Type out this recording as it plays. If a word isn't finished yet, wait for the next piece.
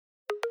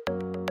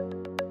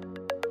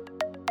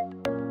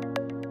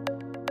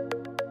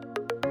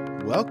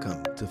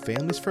welcome to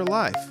Families for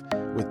Life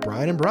with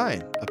Brian and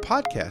Brian, a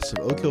podcast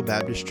of Oak Hill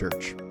Baptist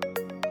Church.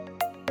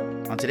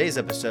 On today's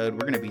episode,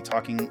 we're going to be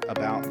talking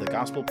about the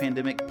Gospel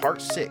Pandemic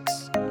Part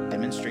 6,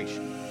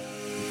 Demonstration.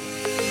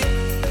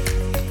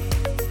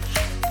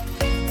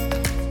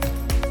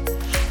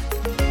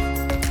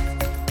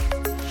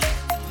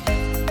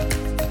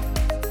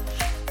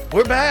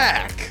 We're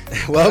back!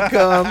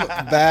 Welcome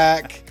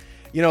back.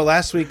 You know,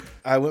 last week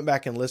I went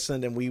back and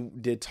listened, and we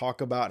did talk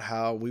about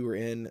how we were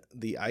in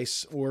the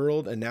ice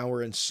world, and now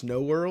we're in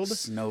snow world.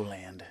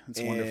 Snowland.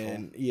 It's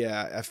wonderful.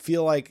 Yeah, I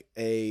feel like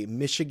a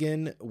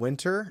Michigan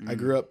winter. I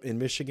grew up in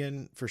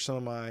Michigan for some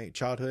of my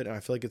childhood, and I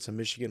feel like it's a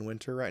Michigan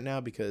winter right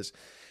now because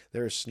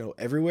there is snow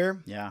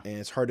everywhere. Yeah. And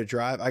it's hard to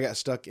drive. I got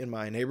stuck in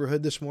my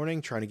neighborhood this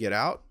morning trying to get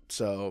out.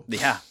 So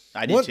Yeah,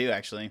 I did too,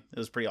 actually. It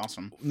was pretty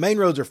awesome. Main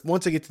roads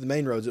once I get to the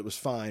main roads, it was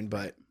fine,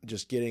 but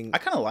just getting... I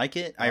kind of like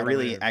it. I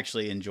really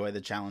actually enjoy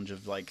the challenge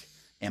of like,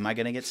 am I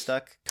going to get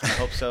stuck? Kind of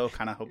hope so,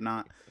 kind of hope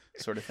not,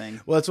 sort of thing.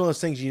 Well, it's one of those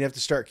things you have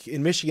to start.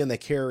 In Michigan, they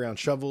carry around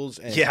shovels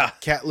and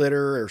cat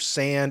litter or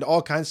sand,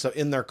 all kinds of stuff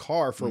in their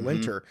car for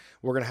winter.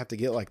 We're going to have to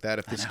get like that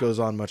if this goes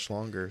on much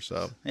longer.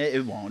 So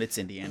it won't. It's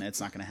Indiana.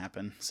 It's not going to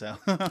happen. So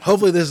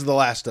hopefully this is the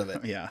last of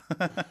it. Yeah.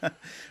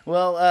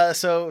 Well,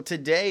 so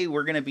today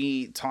we're going to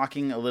be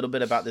talking a little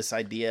bit about this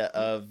idea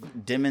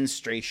of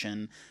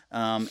demonstration,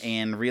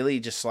 and really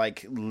just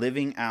like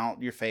living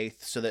out your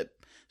faith so that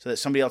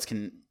somebody else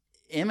can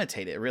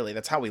imitate it. Really,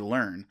 that's how we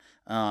learn.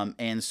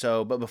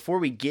 But before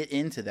we get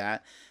into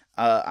that,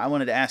 I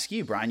wanted to ask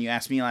you, Brian. You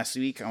asked me last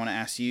week. I want to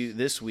ask you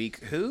this week: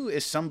 who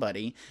is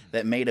somebody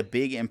that made a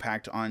big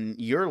impact on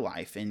your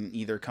life in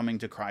either coming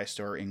to Christ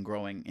or in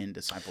growing in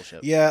discipleship?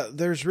 Yeah,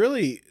 there's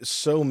really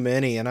so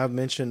many, and I've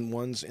mentioned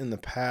ones in the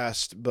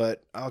past,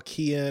 but I'll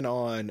key in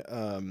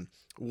on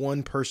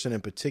one person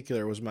in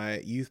particular. Was my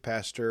youth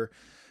pastor,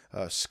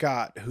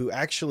 Scott, who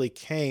actually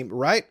came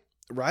right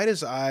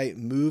as I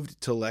moved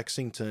to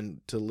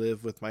Lexington to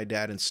live with my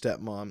dad and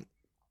stepmom.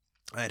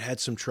 I had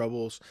some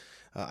troubles.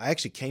 I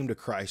actually came to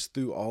Christ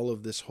through all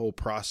of this whole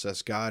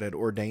process. God had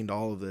ordained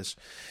all of this.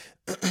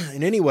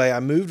 And anyway, I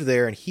moved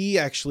there, and he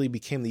actually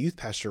became the youth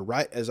pastor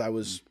right as I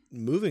was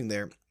moving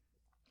there.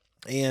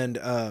 And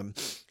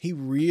he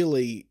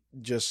really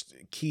just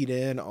keyed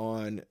in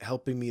on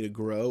helping me to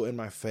grow in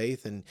my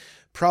faith, and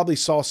probably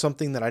saw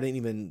something that I didn't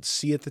even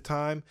see at the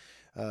time.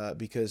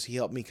 Because he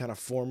helped me kind of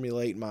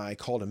formulate my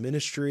call to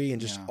ministry and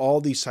just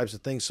all these types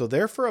of things. So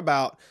there for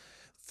about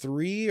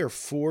 3 or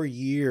 4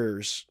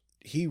 years,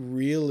 he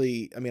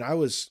really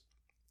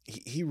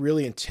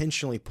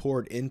intentionally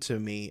poured into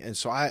me. And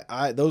so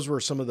I those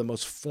were some of the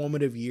most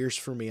formative years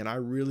for me. And I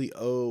really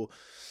owe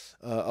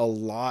a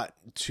lot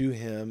to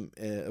him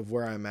of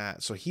where I'm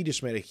at. So he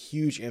just made a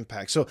huge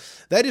impact. So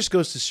that just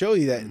goes to show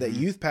you that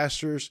youth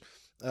pastors,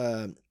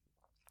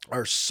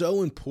 are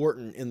so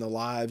important in the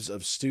lives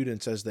of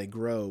students as they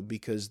grow,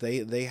 because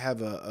they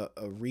have a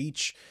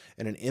reach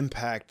and an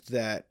impact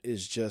that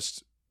is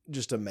just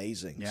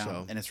amazing. Yeah.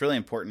 So. And it's really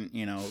important,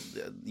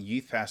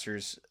 youth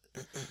pastors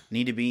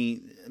need to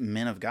be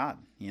men of God,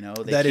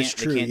 That is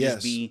true. They can't Yes.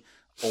 just be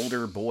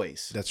older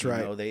boys. That's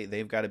right.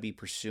 They've got to be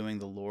pursuing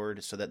the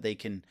Lord so that they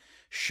can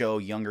show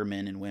younger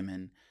men and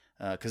women,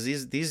 because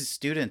these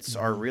students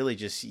are really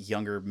just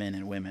younger men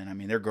and women. I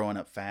mean, they're growing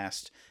up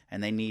fast,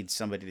 and they need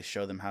somebody to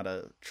show them how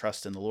to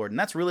trust in the Lord. And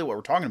that's really what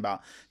we're talking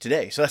about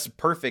today. So that's a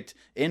perfect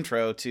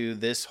intro to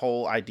this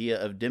whole idea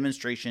of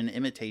demonstration,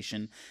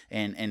 imitation,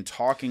 and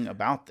talking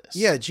about this.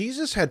 Yeah,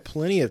 Jesus had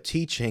plenty of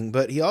teaching,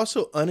 but he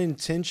also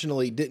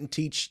unintentionally didn't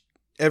teach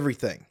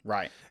everything.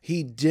 Right.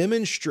 He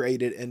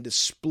demonstrated and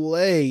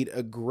displayed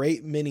a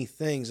great many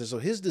things. And so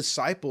his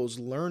disciples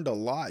learned a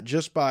lot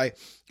just by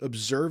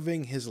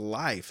observing his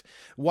life.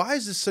 Why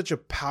is this such a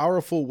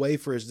powerful way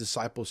for his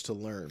disciples to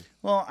learn?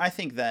 Well, I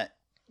think that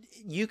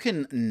you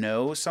can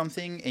know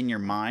something in your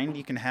mind.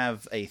 You can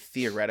have a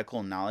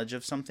theoretical knowledge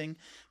of something,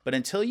 but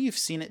until you've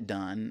seen it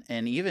done,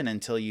 and even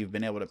until you've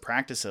been able to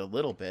practice it a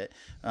little bit,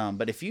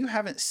 but if you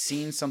haven't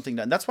seen something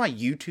done, that's why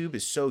YouTube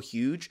is so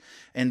huge,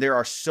 and there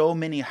are so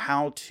many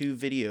how-to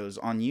videos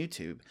on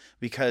YouTube,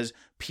 because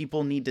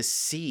people need to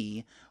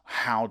see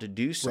how to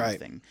do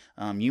something.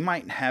 Right. You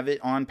might have it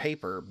on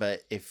paper,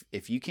 but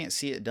if you can't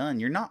see it done,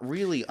 you're not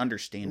really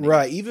understanding.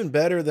 Right. Even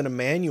better than a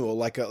manual,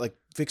 like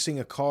fixing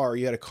a car.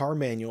 You had a car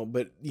manual,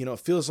 but it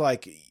feels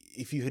like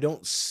if you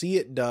don't see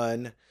it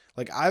done,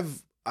 like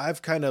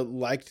I've kind of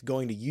liked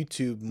going to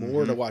YouTube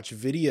more to watch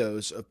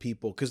videos of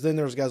people, because then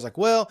there's guys like,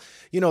 well,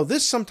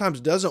 this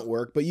sometimes doesn't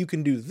work, but you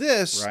can do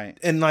this, right?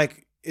 And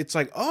like it's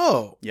like,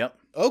 oh, yep.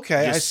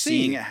 Okay, just I see.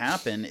 Seeing it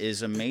happen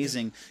is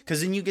amazing,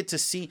 because then you get to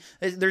see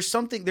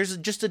there's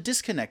just a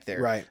disconnect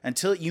there. Right.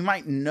 Until you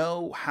might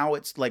know how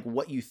it's like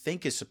what you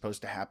think is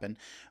supposed to happen,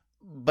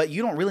 but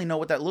you don't really know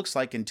what that looks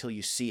like until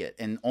you see it.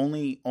 And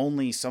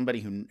only somebody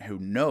who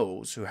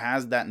knows, who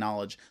has that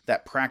knowledge,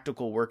 that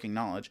practical working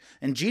knowledge.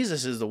 And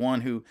Jesus is the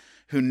one who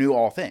knew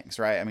all things,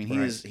 right? I mean,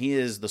 he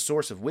is the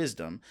source of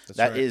wisdom.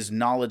 That is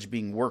knowledge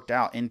being worked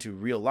out into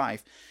real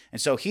life.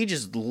 And so he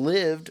just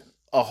lived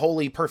a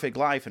holy, perfect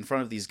life in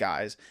front of these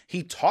guys.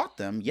 He taught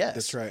them, yes.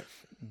 That's right.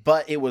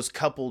 But it was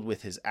coupled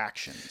with his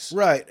actions.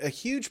 Right. A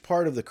huge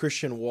part of the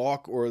Christian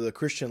walk or the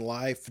Christian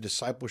life,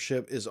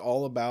 discipleship, is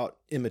all about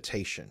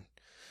imitation.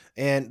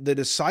 And the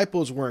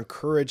disciples were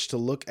encouraged to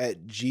look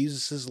at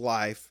Jesus's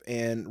life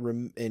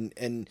and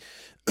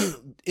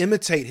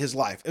imitate his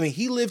life. I mean,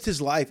 he lived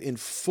his life in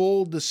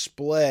full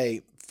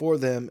display for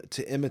them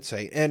to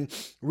imitate. And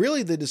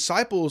really, the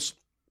disciples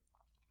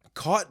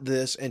caught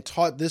this and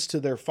taught this to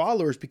their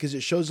followers because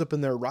it shows up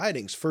in their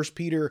writings. 1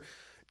 Peter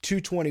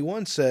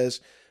 2:21 says,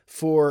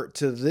 "For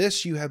to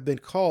this you have been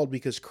called,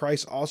 because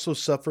Christ also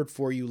suffered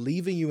for you,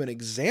 leaving you an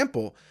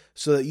example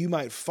so that you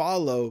might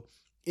follow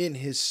in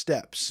his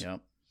steps."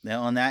 Yep.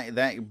 Now, and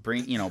that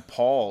bring,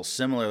 Paul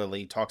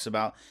similarly talks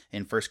about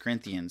in 1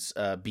 Corinthians,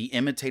 be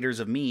imitators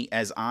of me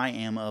as I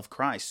am of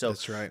Christ. So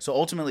That's right. So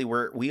ultimately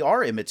we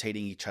are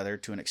imitating each other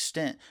to an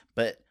extent,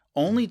 but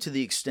only to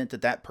the extent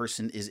that that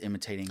person is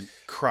imitating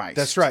Christ.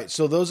 That's right.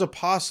 So those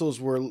apostles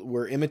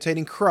were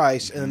imitating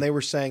Christ, and they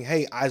were saying,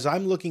 hey, as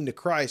I'm looking to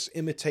Christ,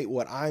 imitate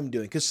what I'm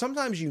doing. Because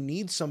sometimes you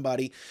need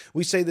somebody,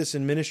 we say this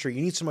in ministry,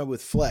 you need somebody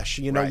with flesh.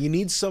 Right. You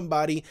need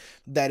somebody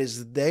that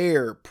is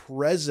there,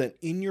 present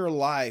in your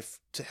life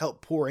to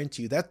help pour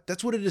into you.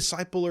 That's what a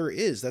discipler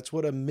is. That's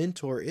what a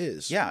mentor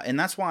is. Yeah, and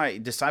that's why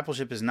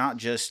discipleship is not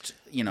just,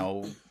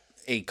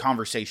 a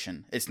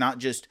conversation. It's not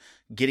just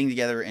getting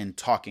together and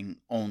talking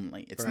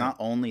only. It's not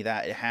only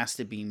that. It has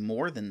to be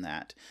more than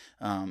that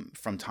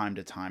from time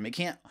to time.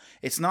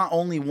 It's not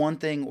only one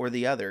thing or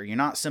the other. You're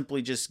not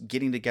simply just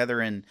getting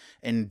together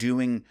and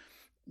doing,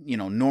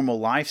 normal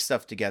life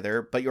stuff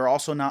together, but you're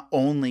also not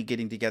only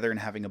getting together and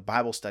having a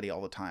Bible study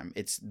all the time.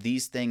 It's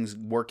these things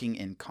working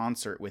in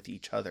concert with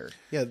each other.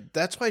 Yeah,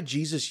 that's why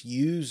Jesus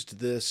used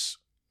this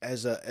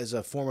as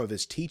a form of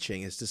his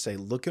teaching, is to say,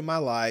 look at my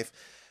life,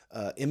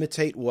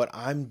 imitate what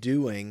I'm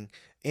doing.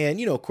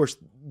 And, of course,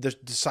 the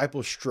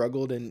disciples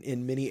struggled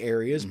in many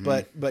areas,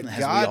 but As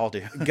God, we all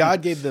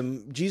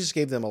do. Jesus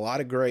gave them a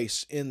lot of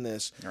grace in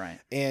this. Right.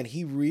 And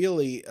he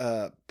really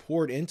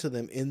poured into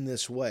them in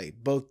this way,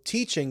 both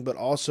teaching, but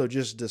also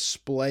just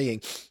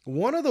displaying.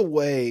 One of the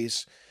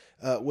ways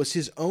was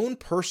his own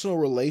personal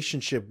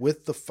relationship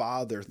with the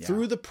Father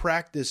through the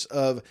practice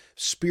of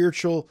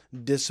spiritual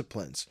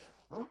disciplines.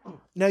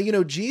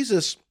 Now,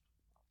 Jesus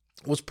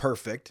was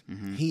perfect.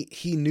 Mm-hmm.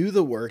 He knew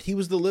the Word. He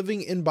was the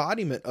living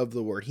embodiment of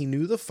the Word. He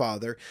knew the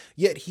Father,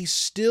 yet he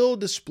still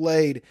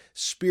displayed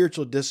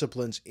spiritual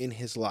disciplines in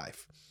his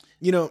life.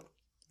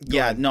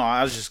 Yeah, no,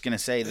 I was just going to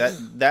say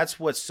that's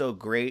what's so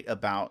great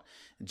about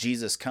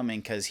Jesus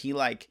coming, because he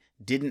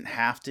didn't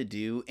have to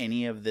do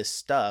any of this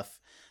stuff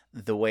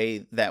the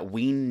way that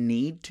we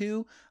need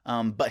to,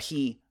 but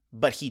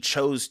he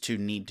chose to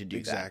need to do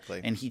Exactly.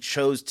 that. And he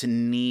chose to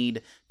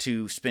need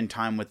to spend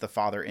time with the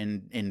Father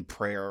in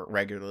prayer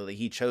regularly.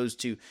 He chose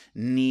to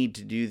need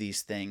to do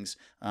these things.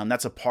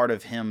 That's a part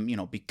of him,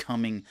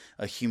 becoming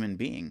a human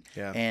being.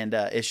 Yeah. And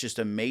it's just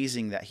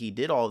amazing that he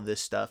did all of this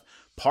stuff,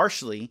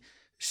 partially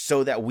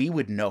so that we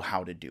would know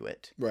how to do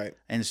it. Right.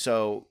 And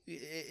so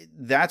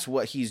that's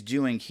what he's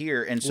doing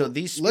here. And so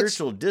these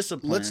spiritual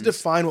disciplines... Let's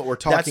define what we're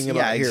talking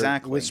about here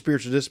exactly. with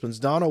spiritual disciplines.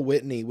 Donald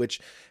Whitney,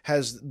 which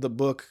has the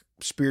book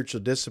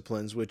Spiritual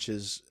Disciplines, which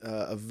is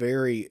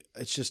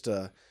it's just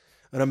an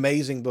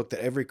amazing book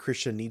that every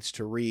Christian needs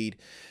to read.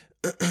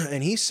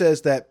 And he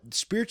says that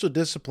spiritual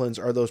disciplines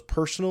are those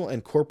personal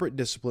and corporate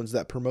disciplines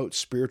that promote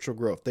spiritual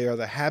growth. They are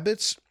the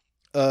habits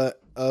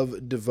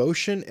of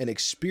devotion and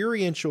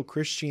experiential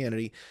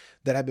Christianity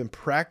that have been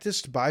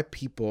practiced by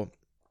people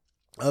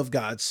of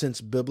God since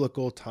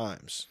biblical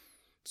times.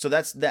 So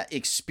that's that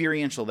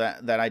experiential,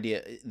 that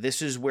idea.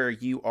 This is where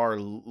you are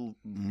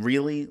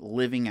really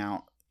living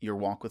out your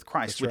walk with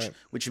Christ,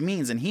 which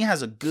means, and he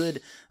has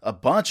a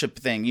bunch of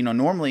things.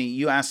 Normally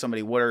you ask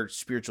somebody what are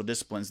spiritual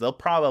disciplines, they'll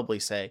probably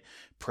say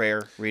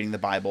prayer, reading the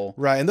Bible.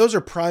 Right, and those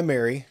are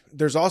primary.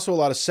 There's also a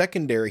lot of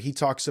secondary. He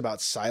talks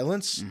about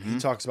silence. Mm-hmm. He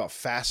talks about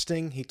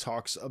fasting. He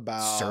talks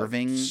about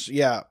serving.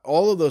 Yeah,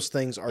 all of those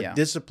things are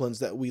disciplines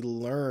that we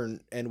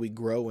learn and we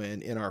grow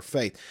in our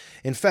faith.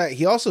 In fact,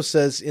 he also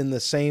says in the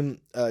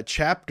same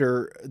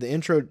chapter, the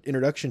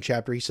introduction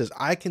chapter, he says,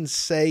 I can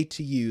say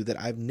to you that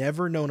I've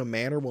never known a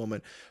man or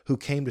woman who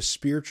came to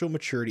spiritual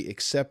maturity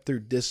except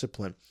through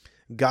discipline.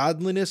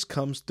 Godliness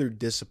comes through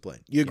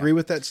discipline. You agree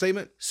with that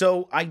statement?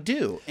 So I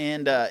do.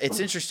 And it's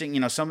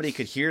interesting, somebody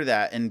could hear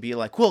that and be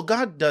like, well,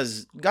 God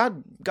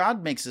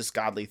makes us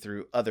godly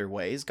through other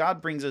ways.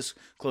 God brings us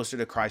closer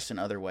to Christ in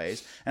other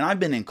ways. And I've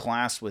been in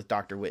class with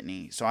Dr.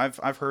 Whitney, so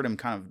I've heard him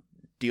kind of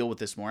deal with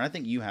this more. And I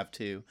think you have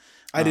too.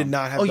 I did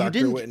not have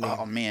Dr. Whitney.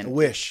 Oh, man. I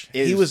wish.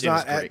 He was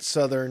not at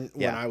Southern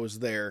when I was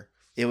there.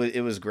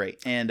 It was great.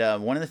 And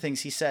one of the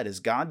things he said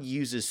is God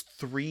uses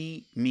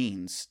 3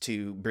 means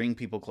to bring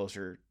people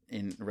closer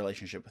in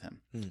relationship with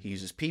him. He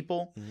uses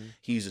people,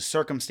 he uses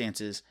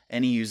circumstances,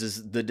 and he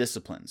uses the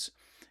disciplines.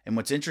 And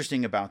what's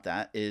interesting about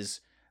that is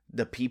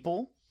the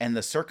people and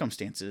the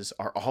circumstances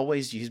are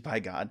always used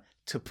by God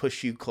to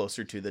push you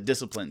closer to the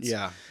disciplines.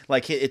 Yeah.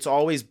 It's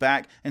always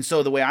back. And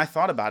so the way I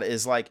thought about it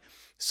is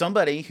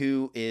somebody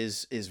who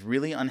is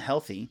really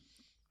unhealthy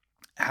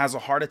has a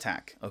heart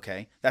attack,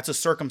 okay? That's a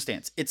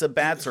circumstance. It's a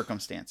bad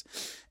circumstance.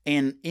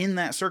 And in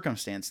that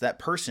circumstance, that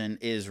person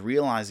is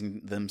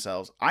realizing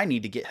themselves, I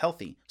need to get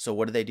healthy. So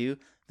what do?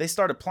 They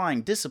start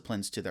applying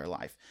disciplines to their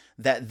life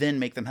that then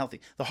make them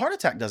healthy. The heart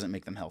attack doesn't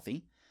make them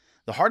healthy.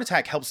 The heart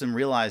attack helps them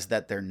realize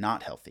that they're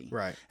not healthy.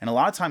 Right. And a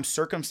lot of times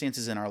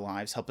circumstances in our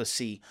lives help us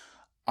see,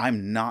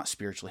 I'm not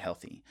spiritually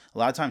healthy. A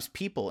lot of times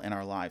people in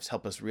our lives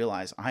help us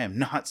realize I am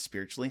not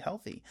spiritually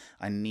healthy.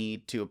 I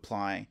need to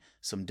apply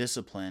some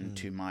discipline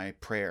to my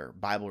prayer,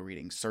 Bible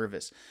reading,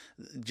 service,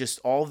 just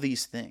all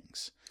these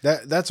things.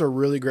 That's a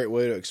really great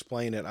way to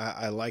explain it.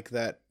 I like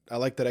that. I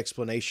like that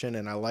explanation,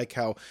 and I like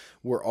how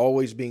we're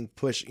always being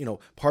pushed.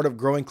 Part of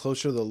growing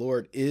closer to the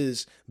Lord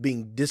is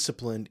being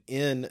disciplined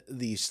in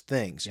these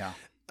things. Yeah.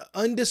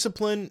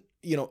 Undisciplined,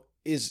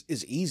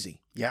 is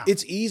easy. Yeah.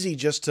 It's easy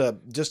just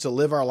to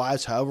live our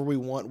lives however we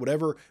want,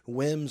 whatever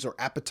whims or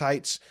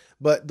appetites.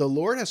 But the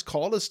Lord has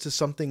called us to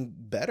something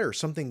better,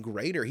 something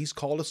greater. He's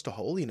called us to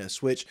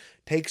holiness, which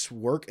takes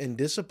work and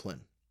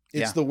discipline.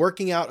 It's the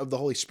working out of the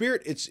Holy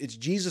Spirit. It's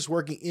Jesus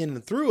working in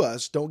and through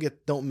us.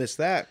 Don't miss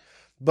that.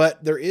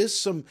 But there is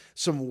some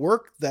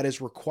work that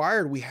is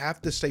required. We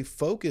have to stay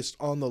focused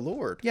on the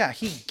Lord. Yeah,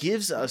 he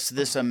gives us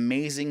this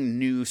amazing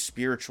new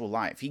spiritual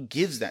life. He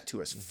gives that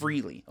to us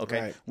freely,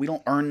 okay? Right. We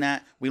don't earn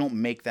that. We don't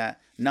make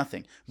that.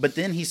 Nothing. But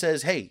then he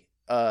says, hey,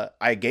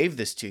 I gave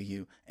this to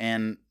you.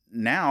 And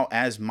now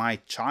as my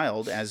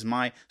child, as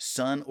my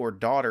son or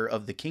daughter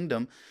of the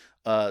kingdom,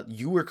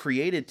 you were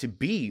created to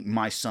be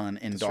my son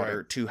and daughter,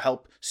 right. to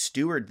help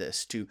steward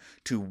this, to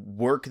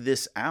work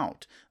this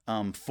out.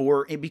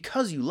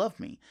 Because you love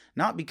me,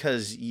 not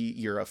because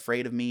you're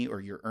afraid of me or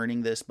you're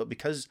earning this, but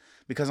because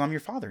I'm your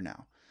father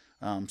now.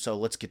 So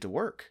let's get to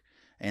work.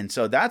 And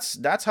so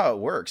that's how it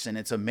works. And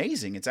it's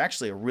amazing. It's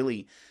actually a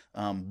really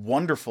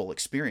wonderful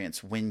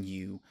experience when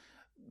you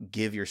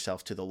give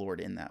yourself to the Lord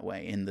in that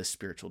way, in the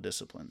spiritual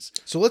disciplines.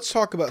 So let's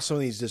talk about some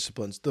of these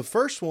disciplines. The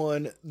first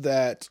one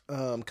that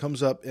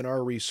comes up in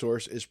our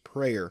resource is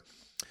prayer.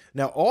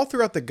 Now, all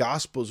throughout the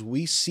Gospels,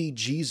 we see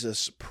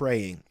Jesus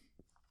praying.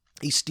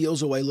 He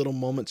steals away little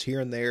moments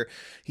here and there.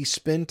 He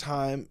spends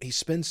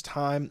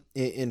time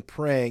in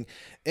praying.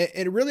 And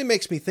it really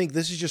makes me think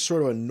this is just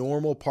sort of a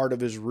normal part of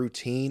his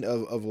routine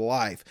of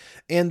life.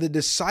 And the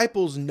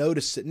disciples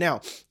noticed it. Now,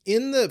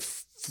 in the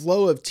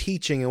flow of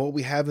teaching and what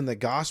we have in the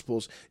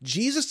Gospels,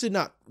 Jesus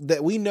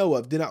that we know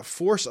of, did not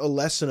force a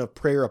lesson of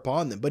prayer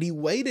upon them. But he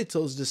waited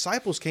till his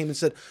disciples came and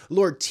said,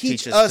 Lord,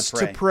 teach us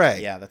to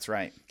pray. Yeah, that's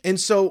right. And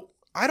so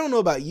I don't know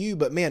about you,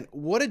 but man,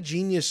 what a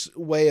genius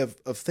way of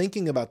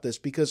thinking about this,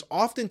 because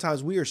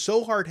oftentimes we are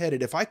so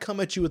hard-headed. If I come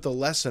at you with a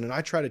lesson and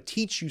I try to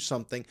teach you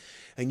something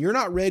and you're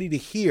not ready to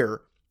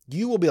hear,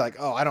 you will be like,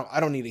 oh, I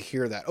don't need to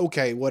hear that.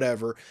 Okay,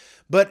 whatever.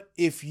 But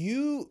if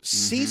you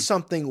see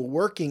something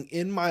working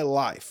in my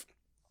life,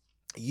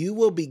 you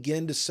will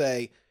begin to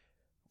say,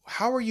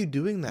 how are you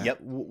doing that?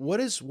 Yep. What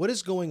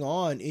is going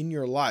on in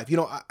your life?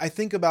 I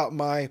think about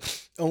my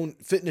own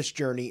fitness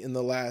journey in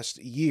the last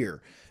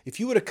year. If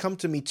you would have come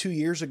to me 2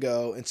 years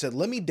ago and said,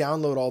 let me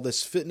download all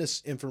this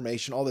fitness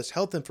information, all this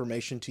health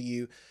information to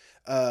you,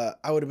 I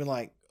would have been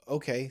like,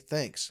 okay,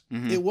 thanks.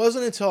 Mm-hmm. It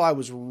wasn't until I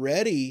was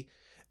ready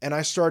and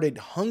I started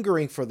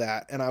hungering for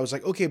that. And I was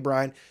like, okay,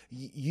 Brian,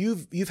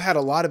 you've had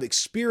a lot of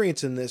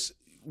experience in this.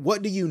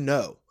 What do you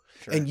know?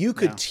 Sure. And you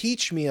could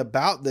teach me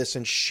about this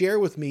and share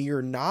with me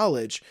your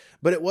knowledge,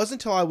 but it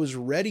wasn't until I was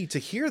ready to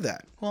hear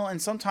that. Well,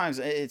 and sometimes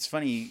it's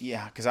funny,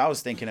 because I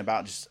was thinking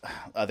about just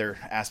other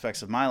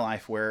aspects of my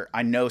life where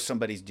I know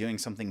somebody's doing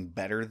something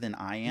better than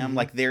I am. Mm-hmm.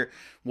 Like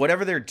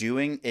whatever they're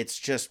doing, it's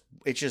just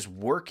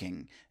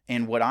working,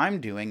 and what I'm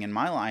doing in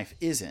my life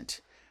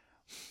isn't.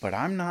 But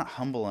I'm not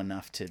humble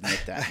enough to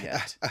admit that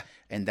yet.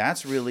 And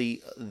that's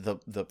really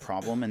the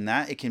problem. And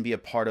that it can be a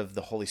part of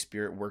the Holy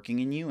Spirit working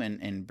in you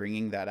and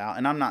bringing that out.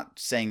 And I'm not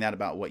saying that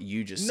about what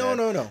you just said.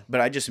 No.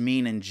 But I just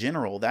mean in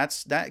general,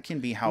 that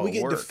can be how it works.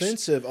 We get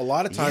defensive a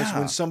lot of times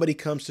when somebody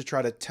comes to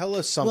try to tell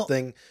us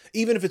something,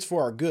 even if it's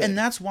for our good. And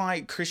that's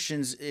why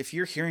Christians, if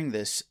you're hearing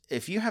this,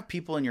 if you have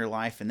people in your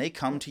life and they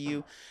come to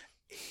you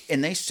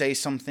and they say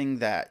something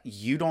that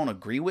you don't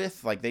agree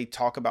with, like they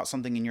talk about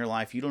something in your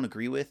life you don't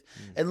agree with,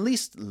 at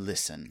least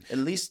listen.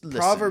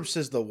 Proverbs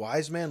says the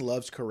wise man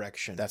loves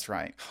correction. That's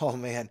right. Oh,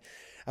 man.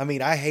 I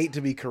mean, I hate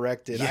to be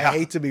corrected. Yeah. I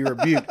hate to be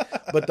rebuked.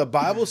 But the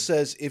Bible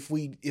says if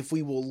we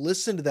will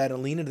listen to that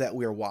and lean into that,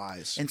 we are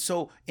wise. And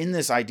so in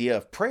this idea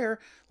of prayer,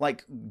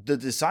 like the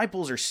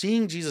disciples are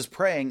seeing Jesus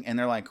praying and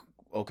they're like,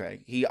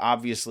 okay, he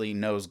obviously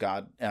knows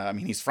God.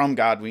 He's from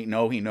God. We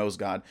know he knows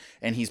God.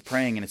 And he's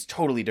praying, and it's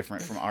totally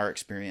different from our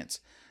experience.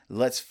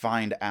 Let's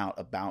find out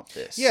about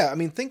this. Yeah, I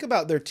mean, think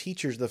about their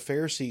teachers, the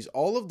Pharisees.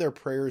 All of their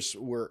prayers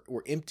were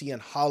empty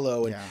and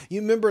hollow. And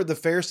you remember the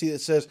Pharisee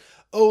that says,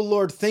 oh,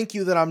 Lord, thank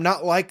you that I'm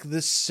not like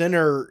this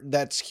sinner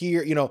that's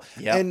here. Yep.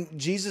 And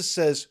Jesus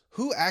says,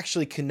 who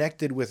actually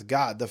connected with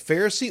God, the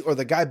Pharisee or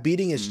the guy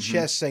beating his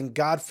chest saying,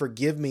 God,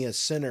 forgive me, a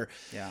sinner.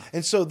 Yeah.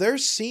 And so they're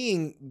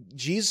seeing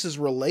Jesus'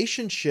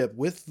 relationship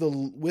with the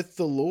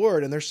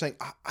Lord, and they're saying,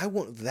 I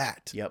want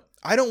that. Yep.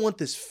 I don't want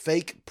this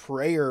fake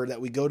prayer that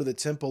we go to the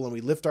temple and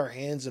we lift our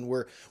hands and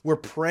we're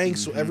praying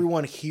so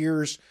everyone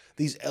hears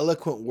these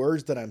eloquent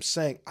words that I'm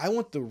saying. I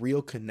want the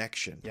real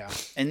connection. Yeah.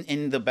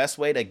 And the best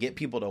way to get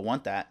people to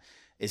want that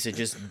is to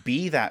just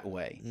be that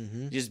way.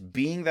 Just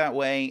being that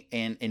way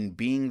and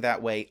being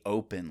that way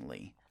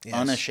openly,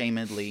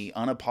 unashamedly,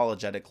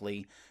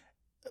 unapologetically,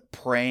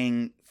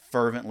 praying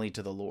fervently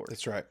to the Lord.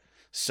 That's right.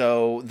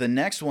 So the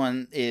next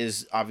one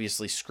is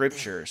obviously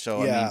scripture.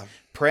 So I mean,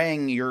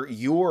 praying,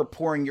 you're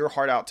pouring your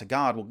heart out to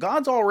God. Well,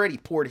 God's already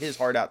poured his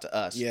heart out to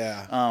us.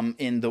 Yeah.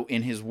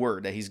 In his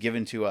word that he's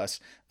given to us.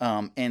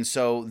 And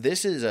so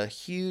this is a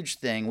huge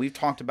thing. We've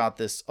talked about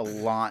this a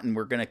lot, and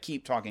we're going to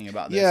keep talking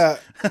about this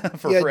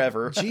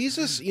forever.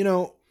 Jesus,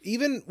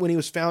 even when he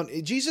was found,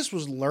 Jesus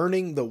was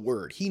learning the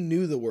word. He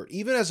knew the word.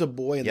 Even as a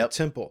boy in the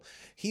temple,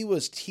 he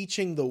was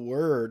teaching the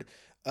word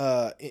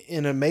in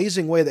an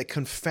amazing way that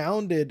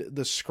confounded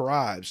the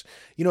scribes.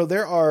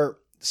 There are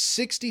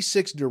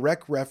 66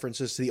 direct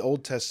references to the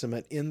Old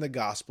Testament in the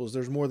Gospels.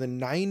 There's more than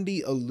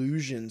 90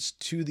 allusions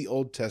to the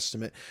Old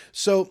Testament.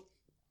 So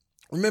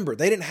remember,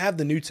 they didn't have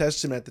the New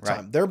Testament at the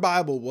time. Their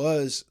Bible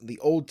was the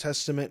Old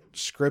Testament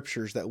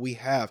scriptures that we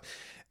have.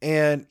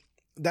 And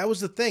that was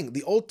the thing.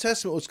 The Old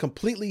Testament was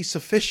completely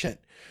sufficient.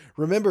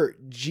 Remember,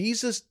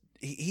 Jesus,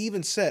 he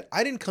even said,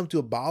 I didn't come to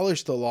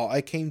abolish the law,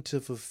 I came to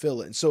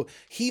fulfill it. And so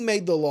he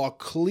made the law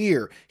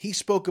clear. He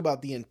spoke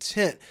about the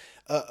intent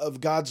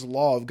of God's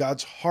law, of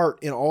God's heart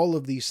in all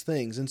of these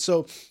things. And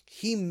so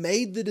he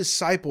made the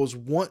disciples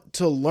want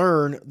to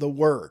learn the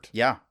word.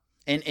 Yeah.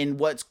 And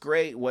what's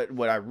great, what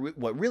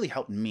really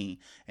helped me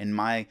and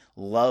my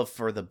love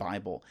for the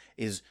Bible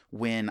is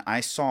when I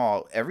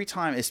saw every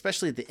time,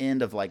 especially at the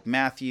end of like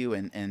Matthew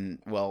and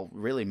well,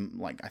 really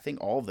like I think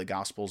all of the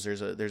Gospels,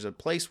 there's a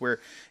place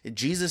where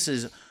Jesus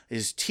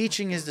is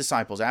teaching his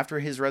disciples after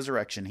his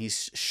resurrection.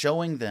 He's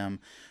showing them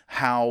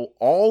how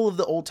all of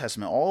the Old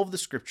Testament, all of the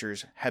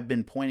scriptures have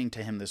been pointing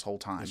to him this whole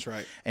time. That's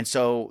right. And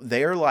so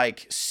they're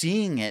like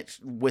seeing it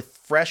with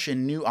fresh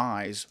and new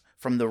eyes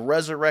from the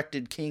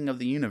resurrected King of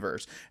the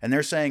universe. And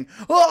they're saying,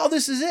 oh,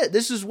 this is it.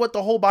 This is what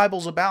the whole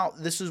Bible's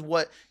about. This is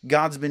what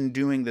God's been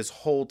doing this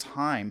whole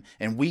time.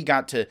 And we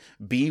got to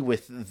be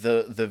with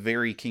the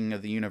very King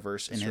of the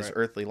universe in his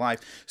earthly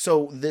life.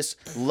 So this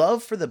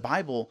love for the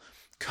Bible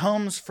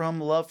comes from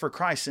love for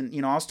Christ.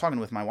 And, I was talking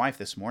with my wife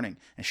this morning,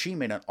 and she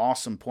made an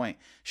awesome point.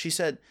 She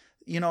said,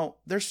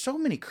 there's so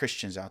many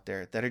Christians out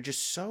there that are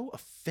just so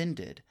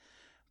offended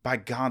by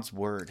God's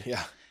word.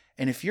 Yeah.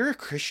 And if you're a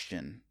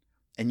Christian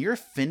and you're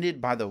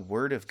offended by the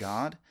word of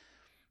God,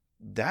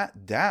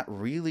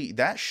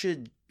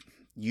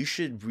 you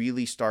should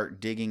really start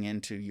digging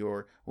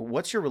into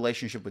what's your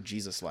relationship with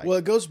Jesus like? Well,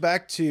 it goes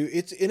back to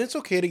it's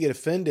okay to get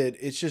offended.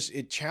 It's just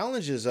it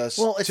challenges us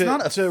to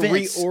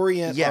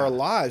reorient our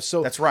lives.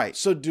 So that's right.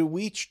 So do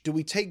we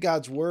take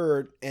God's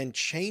word and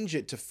change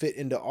it to fit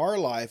into our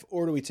life,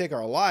 or do we take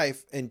our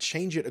life and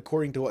change it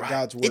according to what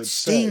God's word says? It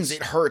stings,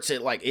 it hurts,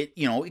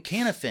 it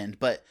can offend,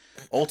 but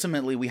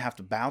ultimately we have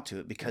to bow to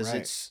it because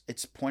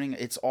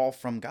it's all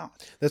from God.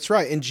 That's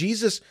right. And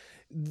Jesus,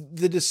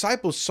 the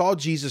disciples saw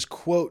Jesus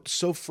quote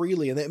so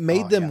freely, and it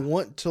made them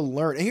want to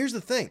learn. And here's the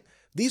thing.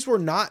 These were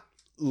not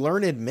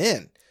learned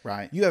men.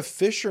 Right. You have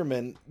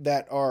fishermen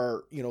that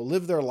are,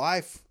 live their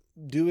life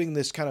doing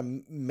this kind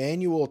of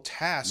manual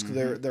task,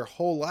 their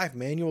whole life,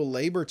 manual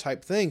labor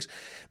type things,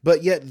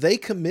 but yet they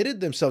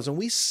committed themselves, and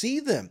we see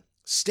them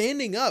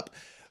standing up,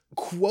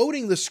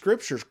 quoting the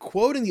scriptures,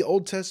 quoting the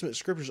Old Testament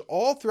scriptures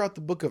all throughout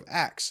the book of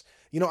Acts.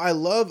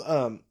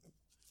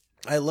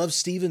 I love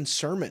Stephen's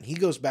sermon. He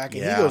goes back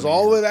and he goes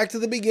all the way back to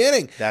the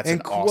beginning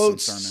and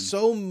quotes awesome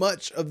so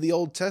much of the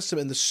Old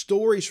Testament and the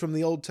stories from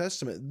the Old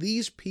Testament.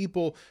 These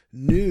people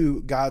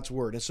knew God's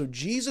word. And so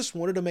Jesus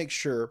wanted to make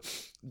sure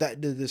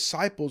that the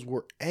disciples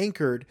were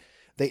anchored.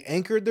 They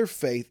anchored their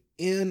faith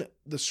in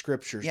the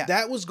scriptures. Yeah.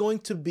 That was going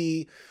to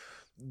be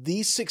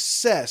the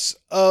success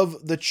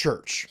of the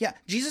church. Yeah,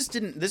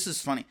 this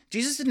is funny.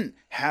 Jesus didn't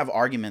have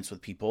arguments with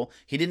people.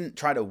 He didn't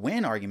try to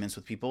win arguments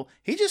with people.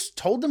 He just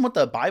told them what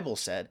the Bible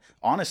said,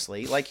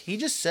 honestly. Like, he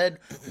just said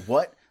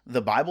what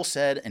the Bible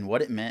said and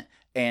what it meant,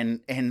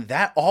 and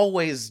that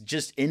always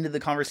just ended the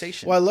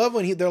conversation. Well, I love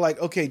when they're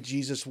like, okay,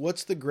 Jesus,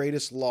 what's the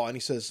greatest law?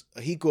 And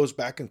he goes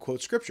back and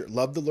quotes scripture.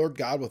 Love the Lord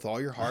God with all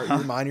your heart,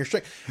 your mind, your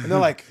strength. And they're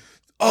like,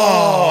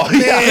 oh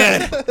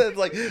man!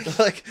 like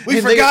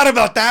we forgot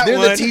about that. They're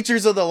one. the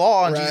teachers of the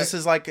law, and Jesus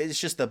is like, it's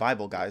just the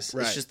Bible, guys.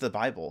 It's just the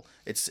Bible.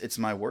 It's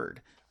my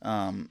word.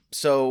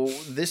 So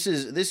this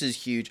is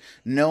huge.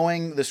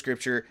 Knowing the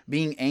scripture,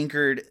 being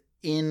anchored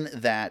in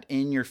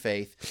your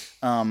faith,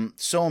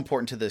 so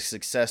important to the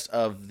success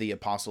of the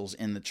apostles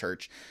in the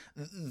church.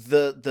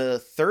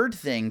 The third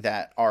thing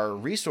that our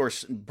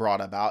resource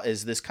brought about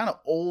is this kind of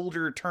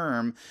older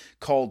term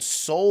called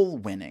soul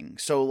winning.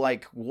 So,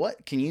 like,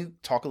 what can you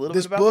talk a little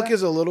bit about? This book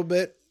is a little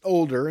bit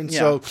older, and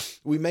so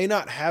we may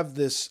not have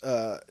this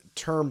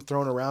term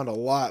thrown around a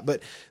lot,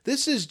 but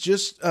this is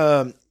just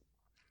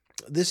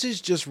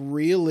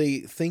really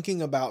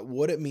thinking about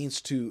what it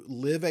means to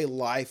live a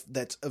life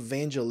that's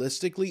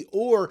evangelistically,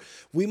 or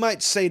we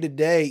might say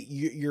today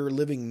you're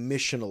living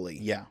missionally.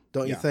 Yeah.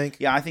 Don't you think?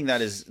 Yeah, I think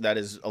that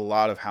is a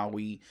lot of how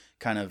we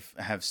kind of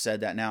have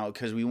said that now,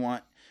 because we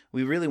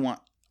really want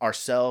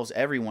ourselves,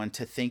 everyone,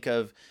 to think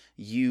of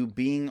you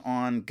being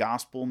on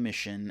gospel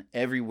mission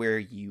everywhere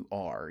you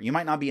are. You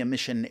might not be a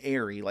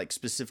missionary, like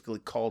specifically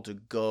called to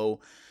go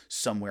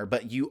somewhere,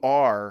 but you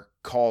are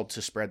called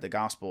to spread the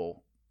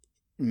gospel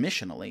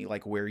missionally,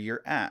 like where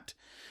you're at.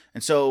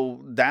 And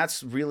so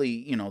that's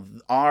really,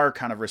 our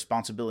kind of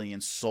responsibility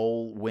in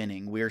soul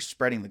winning. We're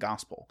spreading the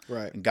gospel.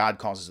 Right. And God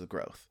causes the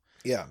growth.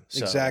 Yeah,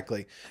 So-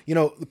 exactly.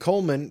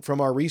 Coleman from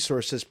our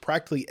resources,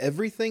 practically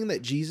everything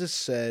that Jesus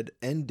said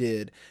and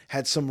did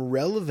had some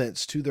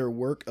relevance to their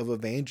work of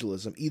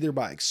evangelism, either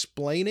by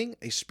explaining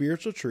a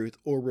spiritual truth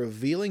or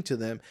revealing to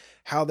them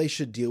how they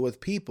should deal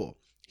with people.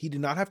 He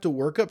did not have to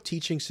work up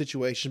teaching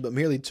situations, but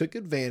merely took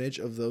advantage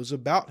of those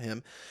about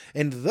him,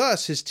 and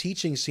thus his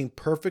teaching seemed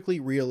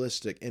perfectly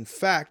realistic. In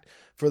fact,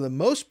 for the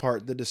most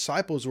part, the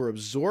disciples were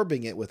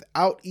absorbing it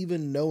without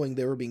even knowing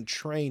they were being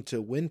trained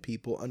to win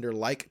people under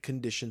like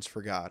conditions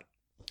for God.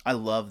 I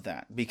love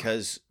that,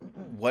 because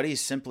what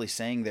he's simply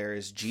saying there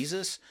is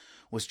Jesus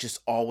was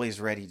just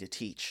always ready to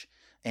teach.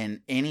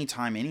 And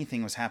anytime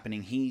anything was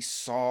happening, he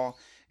saw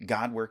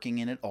God working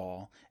in it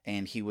all,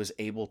 and he was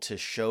able to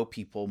show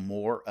people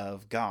more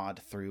of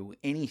God through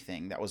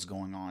anything that was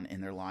going on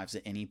in their lives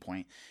at any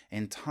point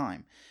in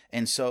time.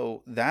 And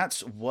so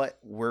that's what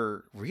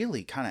we're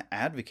really kind of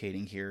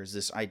advocating here, is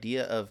this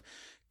idea of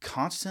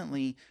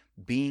constantly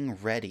being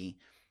ready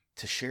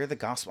to share the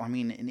gospel. I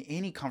mean, in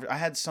any conference, I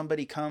had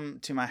somebody come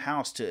to my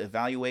house to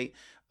evaluate,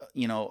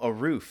 a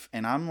roof,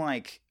 and I'm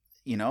like,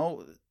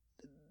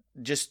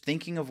 just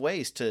thinking of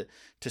ways to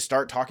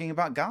start talking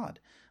about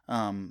God.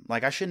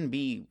 Like I shouldn't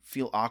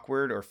feel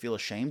awkward or feel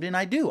ashamed. And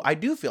I do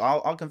feel,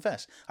 I'll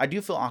confess, I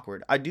do feel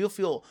awkward. I do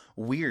feel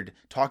weird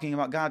talking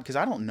about God, because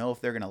I don't know if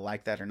they're going to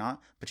like that or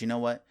not. But you know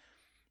what?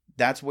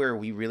 That's where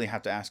we really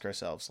have to ask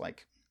ourselves,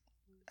 like,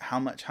 how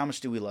much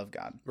do we love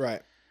God?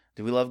 Right.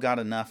 Do we love God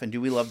enough? And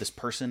do we love this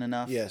person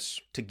enough? Yes.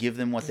 To give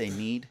them what they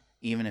need,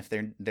 even if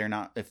they're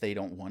not, if they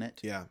don't want it?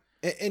 Yeah.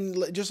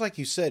 And just like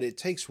you said, it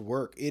takes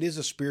work. It is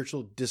a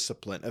spiritual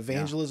discipline.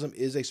 Evangelism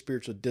is a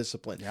spiritual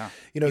discipline. Yeah.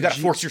 You got to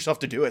force yourself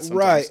to do it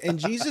sometimes. Right. And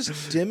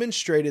Jesus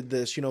demonstrated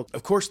this.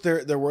 Of course,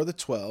 there were the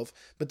 12,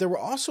 but there were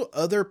also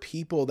other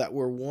people that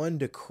were won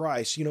to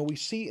Christ. We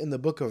see in the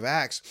book of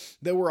Acts,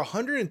 there were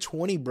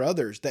 120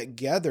 brothers that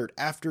gathered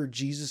after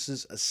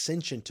Jesus's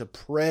ascension to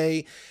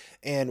pray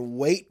and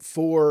wait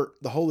for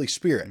the Holy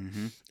Spirit.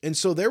 Mm-hmm. And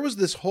so there was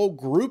this whole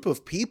group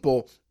of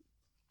people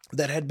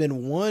that had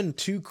been won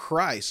to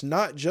Christ,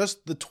 not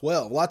just the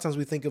 12. A lot of times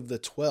we think of the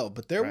 12,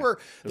 but there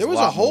was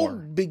a whole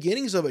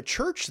beginnings of a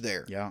church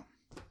there. Yeah.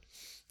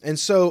 And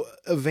so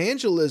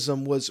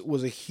evangelism was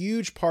a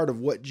huge part of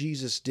what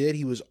Jesus did.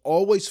 He was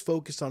always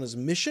focused on his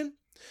mission.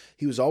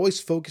 He was always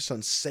focused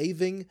on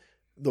saving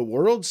the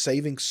world,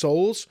 saving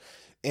souls.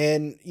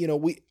 And,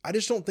 I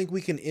just don't think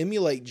we can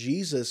emulate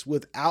Jesus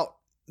without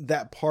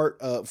that part,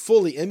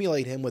 fully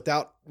emulate him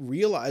without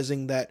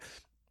realizing that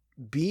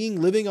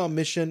living on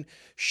mission,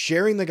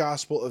 sharing the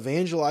gospel,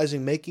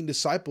 evangelizing, making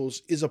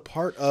disciples is a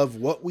part of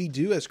what we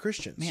do as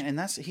Christians. Man,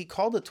 and he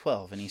called it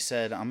 12, and he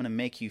said, I'm going to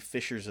make you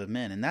fishers of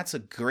men. And that's a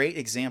great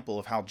example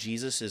of how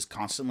Jesus is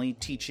constantly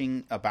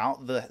teaching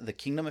about the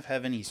kingdom of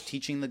heaven. He's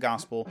teaching the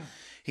gospel.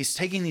 He's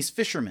taking these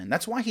fishermen.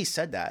 That's why he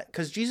said that,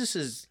 because Jesus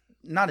is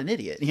not an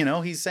idiot.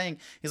 He's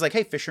like,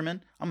 hey,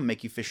 fishermen, I'm going to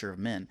make you fisher of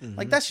men. Mm-hmm.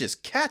 Like, that's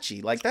just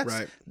catchy. Like,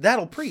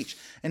 that'll preach.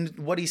 And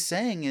what he's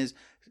saying is,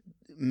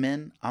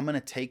 men, I'm going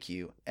to take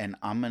you, and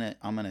I'm going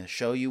to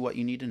show you what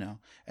you need to know.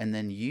 And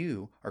then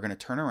you are going to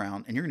turn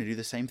around and you're going to do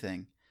the same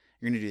thing.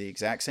 You're going to do the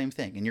exact same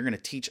thing, and you're going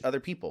to teach other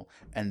people,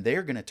 and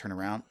they're going to turn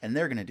around and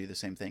they're going to do the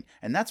same thing.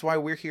 And that's why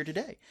we're here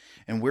today,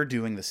 and we're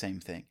doing the same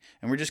thing,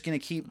 and we're just going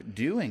to keep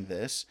doing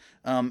this.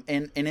 And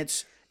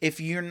it's, if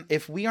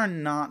we are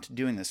not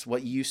doing this,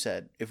 what you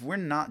said, if we're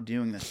not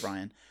doing this,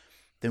 Brian,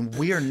 then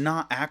we are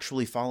not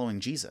actually following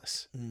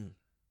Jesus.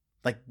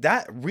 Like,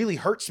 that really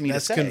hurts me to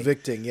say. That's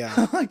convicting,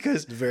 yeah.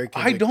 Because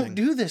I don't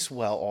do this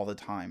well all the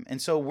time.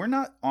 And so we're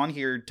not on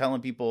here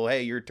telling people,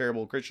 hey, you're a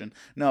terrible Christian.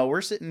 No,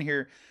 we're sitting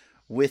here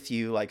with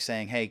you, like,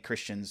 saying, hey,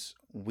 Christians,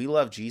 we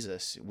love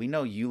Jesus. We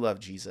know you love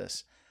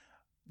Jesus.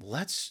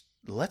 Let's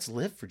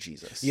live for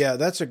Jesus. Yeah,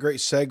 that's a great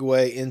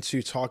segue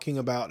into talking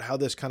about how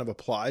this kind of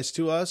applies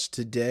to us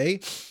today.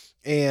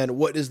 And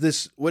what does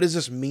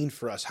this mean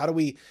for us? How do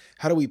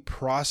we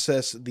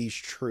process these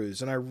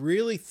truths? And I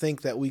really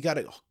think that we got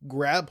to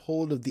grab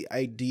hold of the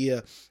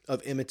idea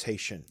of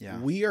imitation. Yeah.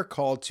 We are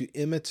called to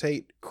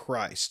imitate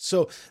Christ.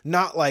 So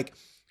not like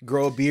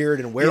grow a beard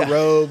and wear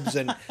robes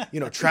and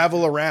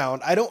travel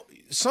around.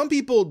 Some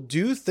people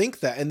do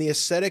think that, and the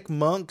ascetic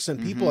monks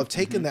and people have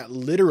taken that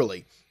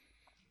literally.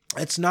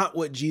 That's not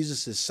what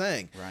Jesus is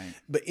saying. Right.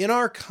 But in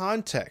our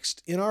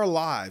context, in our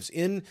lives,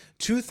 in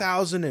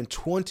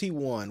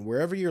 2021,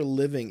 wherever you're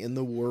living in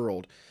the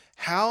world,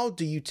 how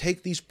do you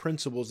take these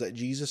principles that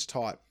Jesus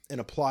taught and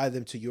apply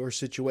them to your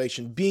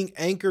situation, being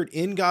anchored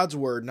in God's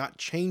word, not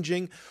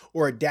changing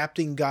or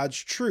adapting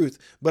God's truth,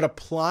 but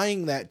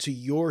applying that to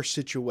your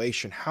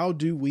situation? How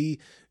do we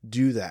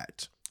do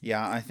that?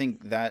 Yeah, I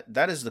think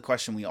that is the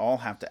question we all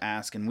have to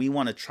ask, and we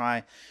want to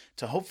try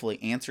to hopefully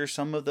answer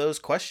some of those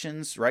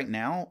questions right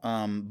now.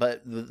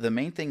 But the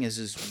main thing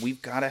is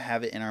we've got to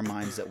have it in our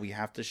minds that we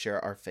have to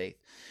share our faith,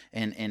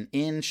 and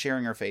in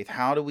sharing our faith,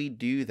 how do we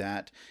do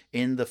that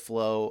in the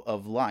flow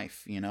of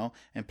life?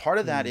 And part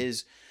of that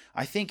is,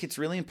 I think it's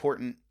really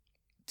important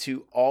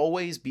to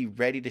always be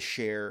ready to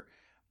share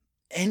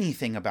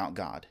anything about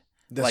God.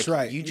 That's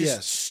right. You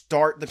just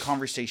start the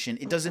conversation.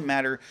 It doesn't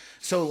matter.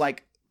 So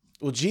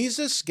well,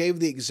 Jesus gave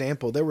the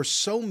example. There were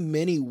so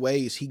many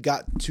ways he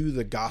got to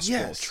the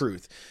gospel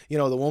truth.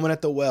 The woman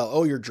at the well.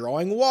 Oh, you're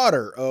drawing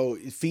water. Oh,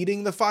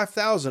 feeding the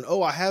 5,000.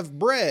 Oh, I have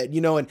bread.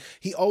 And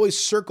he always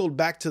circled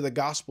back to the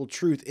gospel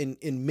truth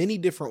in many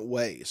different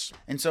ways.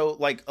 And so,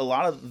 a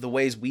lot of the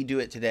ways we do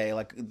it today,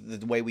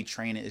 the way we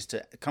train it is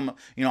to come.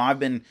 I've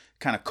been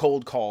kind of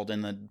cold called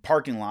in the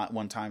parking lot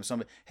one time.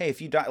 Somebody, hey,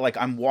 if you die,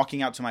 I'm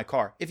walking out to my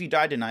car. If you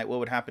died tonight, what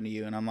would happen to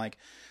you? And I'm like,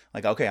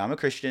 okay, I'm a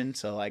Christian,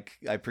 so I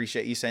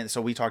appreciate you saying. So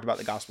we talked about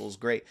the gospel is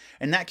great,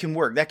 and that can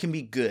work. That can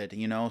be good,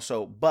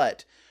 So,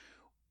 but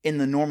in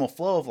the normal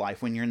flow of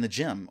life, when you're in the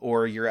gym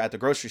or you're at the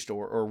grocery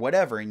store or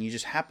whatever, and you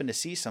just happen to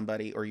see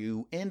somebody, or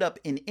you end up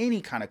in any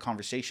kind of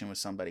conversation with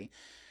somebody,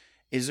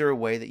 is there a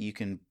way that you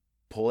can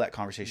pull that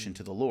conversation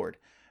to the Lord?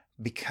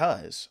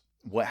 Because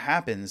what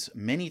happens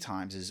many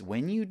times is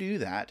when you do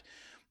that,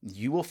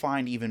 you will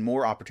find even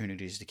more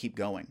opportunities to keep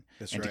going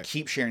to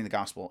keep sharing the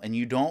gospel. And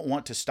you don't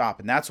want to stop.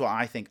 And that's what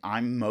I think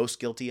I'm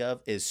most guilty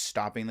of, is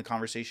stopping the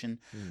conversation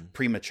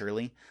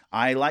prematurely.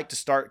 I like to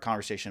start a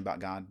conversation about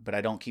God, but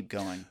I don't keep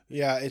going.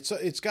 Yeah,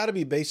 it's got to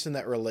be based in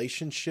that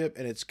relationship,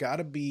 and it's got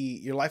to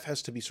be, your life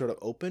has to be sort of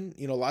open.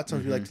 A lot of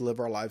times we like to live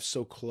our lives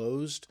so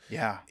closed.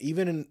 Yeah.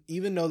 Even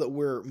though that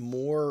we're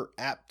more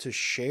apt to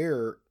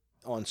share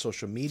on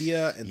social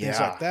media and things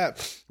like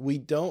that, we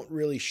don't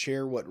really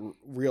share what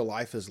real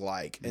life is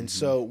like. And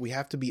so we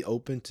have to be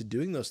open to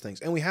doing those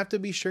things, and we have to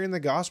be sharing the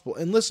gospel.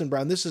 And listen,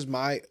 Brian, this is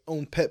my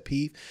own pet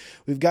peeve.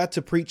 We've got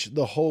to preach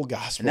the whole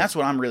gospel. And that's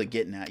what I'm really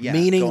getting at. Yeah.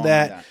 Meaning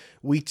that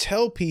we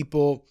tell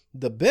people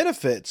the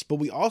benefits, but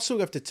we also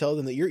have to tell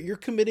them that you're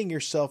committing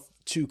yourself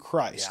to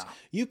Christ. Yeah.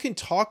 You can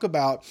talk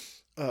about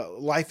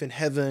life in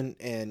heaven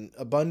and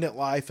abundant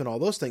life and all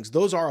those things.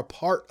 Those are a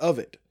part of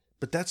it.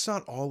 But that's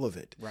not all of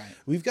it. Right.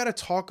 We've got to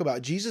talk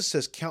about, Jesus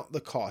says, count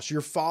the cost.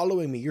 You're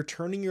following me. You're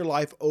turning your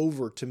life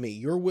over to me.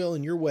 Your will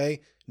and your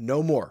way,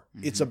 no more.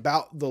 It's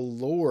about the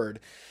Lord.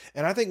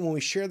 And I think when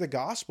we share the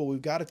gospel,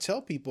 we've got to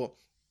tell people,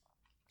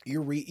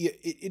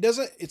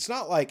 it's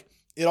not like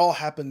it all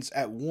happens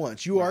at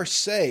once. You are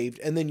saved,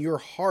 and then your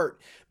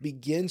heart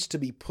begins to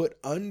be put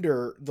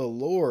under the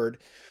Lord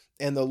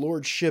and the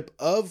lordship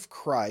of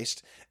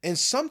Christ. And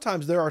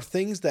sometimes there are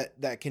things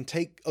that can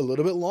take a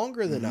little bit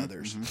longer than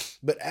others.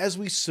 But as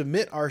we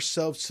submit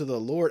ourselves to the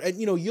Lord, and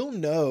you'll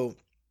know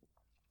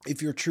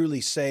if you're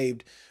truly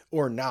saved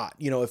or not.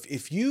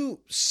 If you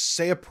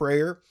say a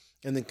prayer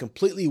and then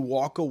completely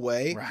walk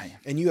away,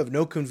 and you have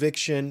no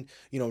conviction,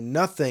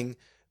 nothing,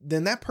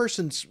 then that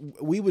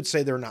we would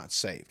say they're not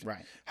saved.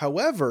 Right.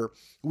 However,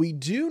 we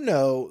do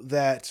know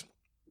that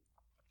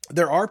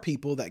there are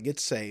people that get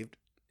saved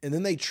and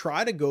then they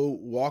try to go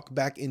walk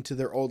back into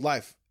their old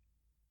life.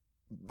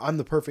 I'm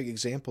the perfect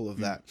example of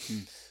that.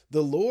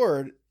 The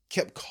Lord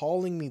kept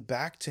calling me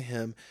back to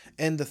him.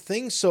 And the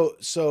thing,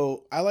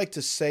 so I like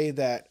to say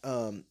that,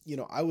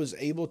 I was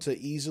able to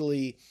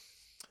easily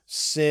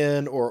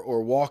sin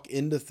or walk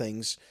into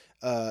things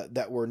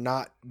that were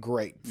not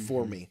great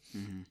for me.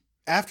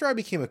 After I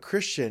became a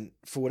Christian,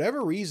 for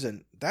whatever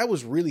reason, that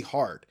was really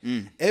hard.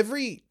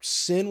 Every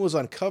sin was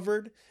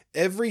uncovered.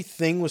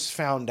 Everything was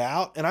found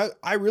out. And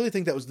I really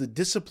think that was the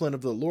discipline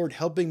of the Lord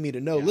helping me to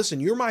know,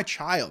 listen, you're my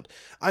child.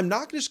 I'm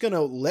not just going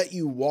to let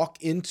you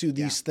walk into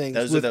these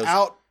things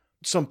without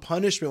some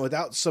punishment,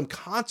 without some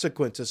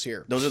consequences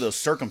here. Those are those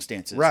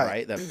circumstances,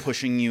 right? That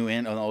pushing you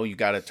in, you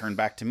got to turn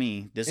back to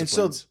me. Disciplines.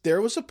 And so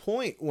there was a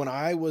point when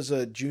I was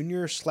a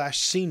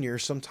junior/senior,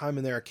 sometime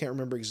in there, I can't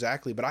remember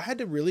exactly, but I had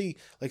to really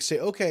say,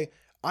 okay,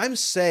 I'm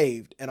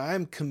saved and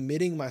I'm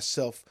committing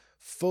myself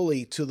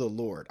fully to the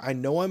Lord. I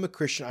know I'm a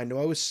Christian. I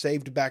know I was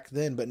saved back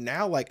then, but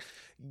now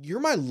you're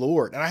my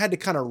Lord. And I had to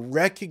kind of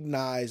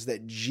recognize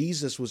that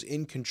Jesus was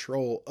in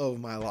control of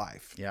my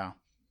life. Yeah.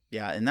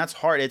 Yeah. And that's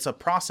hard. It's a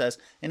process,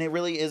 and it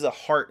really is a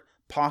heart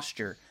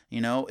posture.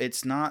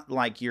 It's not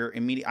like you're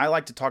immediate. I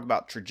like to talk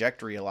about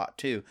trajectory a lot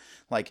too.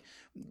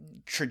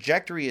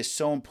 Trajectory is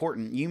so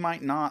important. You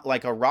might not,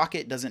 a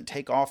rocket doesn't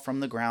take off from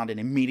the ground and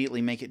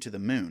immediately make it to the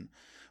moon.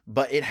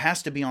 but it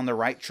has to be on the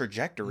right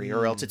trajectory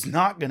or else it's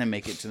not going to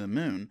make it to the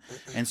moon.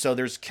 And so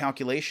there's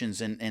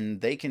calculations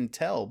and they can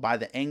tell by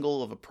the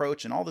angle of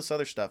approach and all this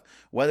other stuff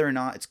whether or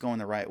not it's going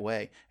the right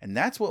way. And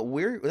that's what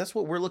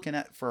we're looking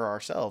at for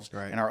ourselves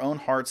in our own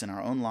hearts and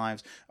our own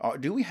lives.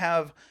 Do we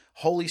have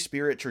Holy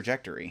Spirit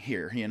trajectory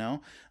here,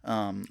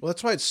 Well,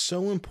 that's why it's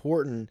so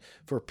important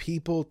for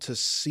people to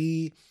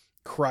see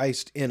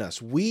Christ in us.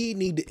 We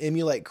need to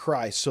emulate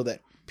Christ so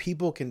that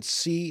people can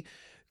see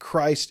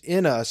Christ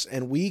in us,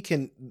 and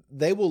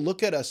they will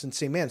look at us and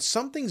say, man,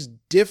 something's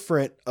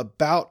different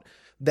about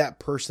that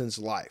person's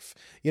life.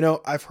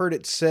 I've heard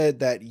it said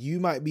that you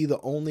might be the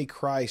only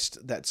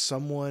Christ that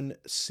someone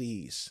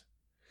sees.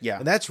 Yeah.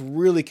 And that's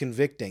really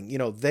convicting.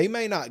 They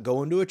may not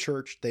go into a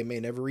church, they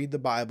may never read the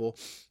Bible,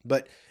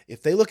 but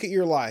if they look at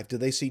your life, do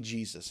they see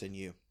Jesus in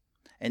you?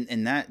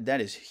 And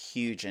that is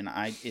huge. And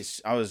I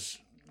was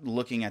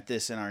looking at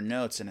this in our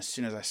notes, and as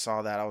soon as I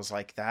saw that, I was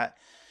like, that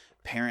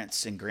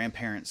parents and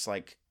grandparents,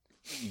 like,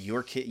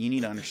 your kid, you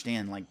need to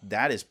understand, like,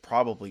 that is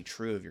probably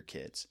true of your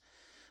kids.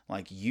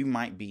 Like, you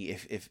might be,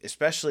 if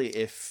especially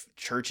if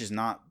church is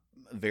not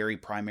very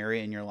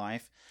primary in your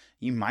life,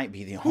 you might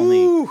be the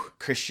only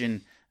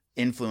Christian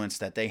influence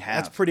that they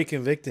have. That's pretty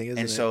convicting, isn't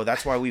it? And so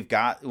that's why we've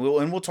got,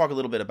 and we'll talk a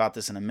little bit about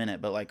this in a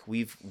minute, but like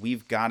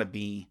we've got to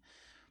be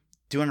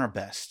doing our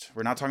best.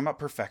 We're not talking about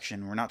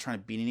perfection. We're not trying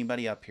to beat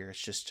anybody up here.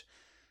 It's just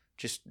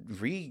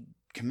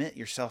recommit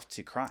yourself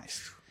to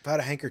Christ. If I had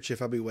a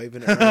handkerchief, I'd be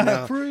waving it right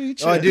now.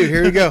 Preach. Oh, dude,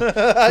 here you go.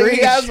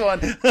 He has one.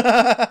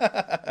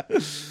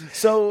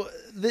 So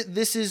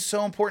this is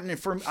so important.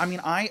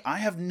 I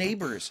have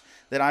neighbors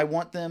that I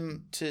want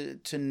them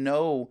to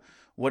know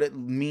what it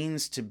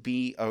means to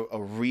be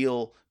a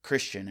real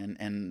Christian.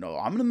 And I'm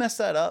going to mess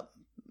that up.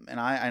 And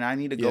I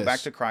need to go back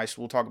to Christ.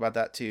 We'll talk about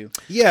that too.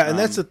 Yeah, and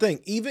that's the thing.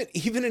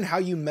 Even in how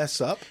you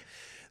mess up,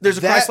 there's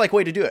a Christ-like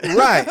way to do it.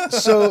 Right.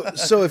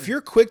 So if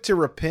you're quick to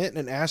repent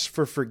and ask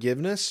for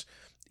forgiveness,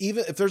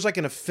 even if there's like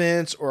an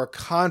offense or a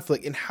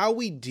conflict, and how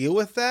we deal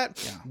with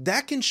that,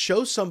 that can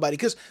show somebody.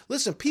 Because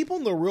listen, people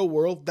in the real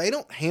world, they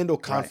don't handle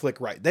conflict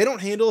right. They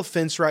don't handle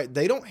offense right.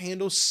 They don't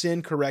handle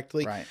sin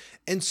correctly. Right.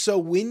 And so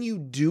when you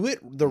do it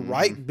the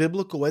right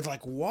biblical way, it's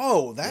like,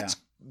 whoa, that's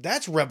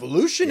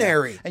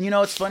revolutionary. Yeah. And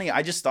it's funny.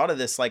 I just thought of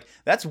this. Like,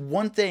 that's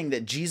one thing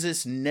that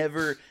Jesus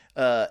never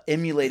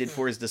emulated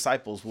for his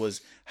disciples was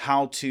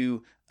how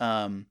to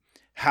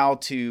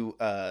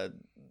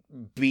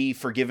be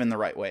forgiven the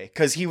right way,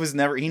 because he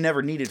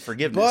never needed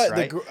forgiveness. But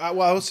right? I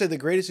would say the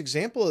greatest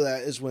example of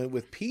that is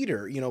with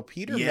Peter.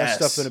 Peter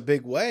messed up in a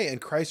big way, and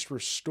Christ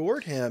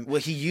restored him. Well,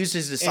 he used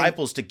his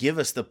disciples to give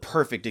us the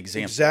perfect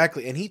example.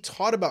 Exactly, and he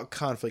taught about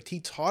conflict. He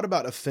taught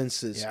about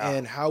offenses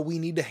and how we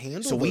need to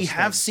handle. So we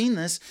have seen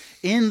this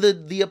in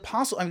the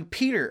apostle. I mean,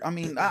 Peter. I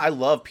mean, I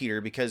love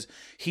Peter because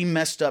he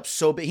messed up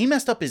so big. He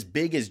messed up as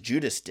big as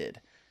Judas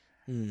did,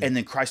 and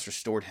then Christ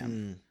restored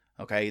him.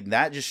 Okay,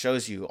 that just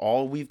shows you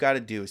all we've got to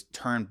do is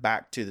turn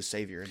back to the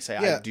Savior and say,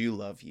 I do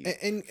love you.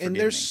 And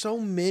there's so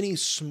many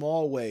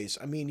small ways.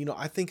 I mean,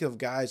 I think of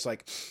guys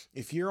like,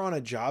 if you're on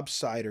a job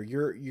site or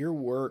your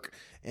work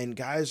and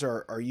guys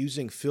are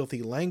using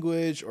filthy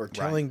language or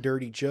telling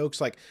dirty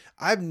jokes. Like,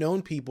 I've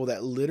known people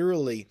that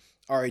literally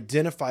are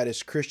identified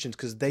as Christians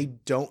because they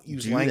don't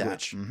use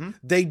language.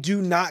 They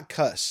do not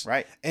cuss.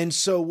 Right. And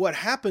so what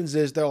happens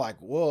is they're like,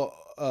 well,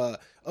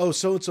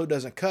 so-and-so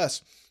doesn't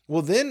cuss.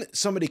 Well, then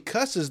somebody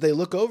cusses, they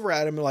look over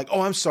at him and like,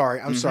 oh, I'm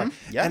sorry.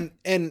 Yeah.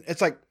 And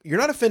it's like, you're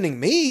not offending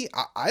me.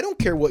 I don't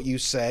care what you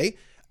say.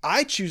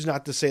 I choose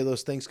not to say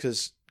those things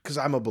because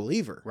I'm a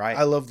believer. Right.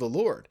 I love the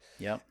Lord.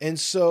 Yep. And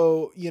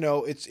so,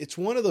 it's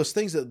one of those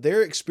things that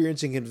they're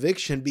experiencing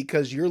conviction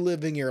because you're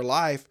living your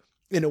life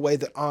in a way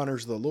that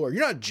honors the Lord.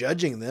 You're not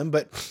judging them,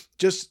 but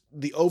just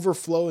the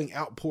overflowing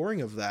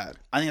outpouring of that.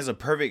 I think it's a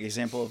perfect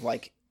example of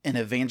like an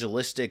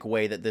evangelistic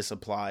way that this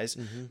applies.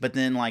 But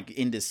then like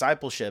in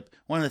discipleship,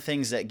 one of the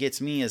things that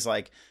gets me is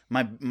like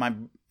my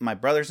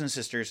brothers and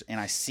sisters, and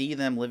I see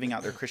them living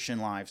out their Christian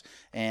lives,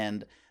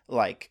 and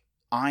like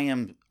I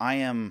am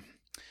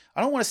I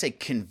don't want to say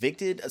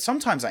convicted.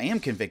 Sometimes I am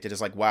convicted. It's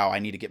like, wow, I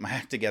need to get my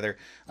act together.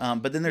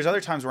 But then there's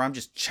other times where I'm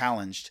just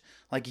challenged.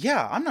 Like,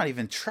 yeah, I'm not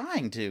even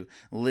trying to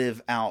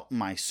live out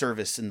my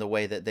service in the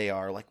way that they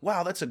are. Like,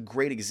 wow, that's a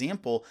great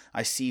example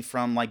I see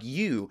from like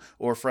you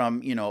or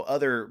from,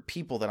 other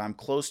people that I'm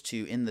close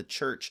to in the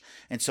church.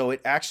 And so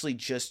it actually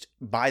just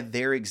by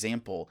their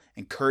example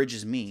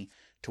encourages me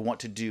to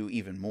want to do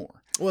even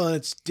more. Well, and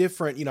it's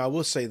different. I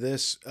will say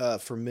this,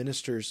 for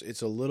ministers,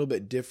 it's a little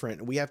bit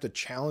different. We have to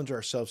challenge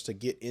ourselves to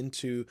get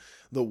into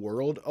the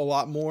world a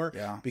lot more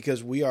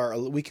because we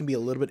can be a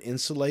little bit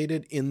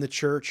insulated in the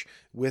church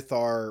with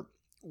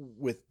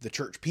the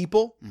church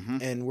people,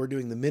 and we're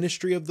doing the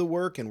ministry of the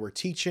work and we're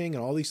teaching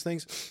and all these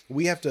things.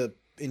 We have to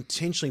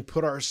intentionally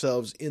put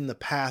ourselves in the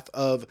path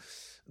of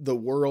the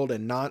world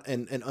and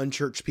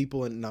unchurched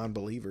people and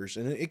non-believers.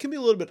 And it can be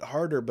a little bit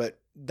harder, but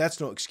that's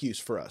no excuse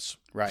for us.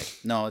 Right.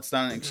 No, it's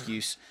not an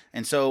excuse.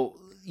 And so,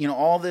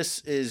 all this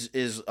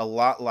is a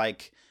lot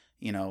like,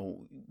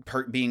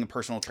 being a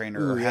personal trainer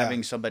or Ooh, yeah.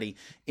 having somebody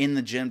in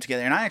the gym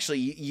together. And I actually,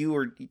 you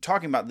were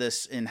talking about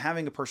this and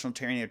having a personal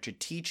trainer to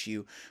teach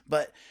you,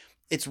 but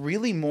it's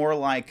really more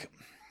like,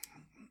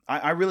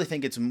 I really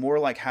think it's more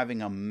like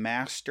having a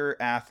master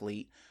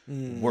athlete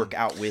work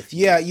out with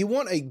you. Yeah, you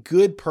want a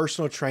good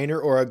personal trainer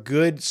or a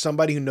good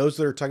somebody who knows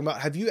what they're talking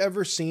about. Have you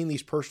ever seen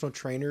these personal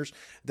trainers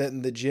that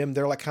in the gym,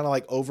 they're like kind of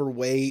like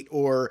overweight,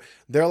 or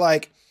they're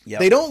like,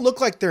 they don't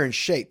look like they're in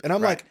shape. And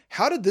I'm like,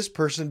 how did this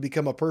person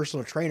become a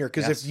personal trainer?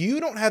 Because if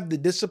you don't have the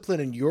discipline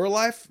in your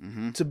life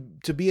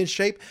to be in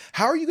shape,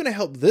 how are you going to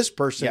help this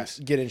person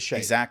get in shape?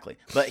 Exactly.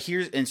 But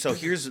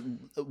here's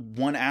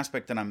one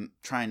aspect that I'm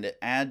trying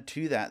to add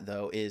to that,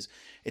 though, is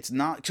it's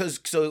not because,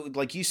 so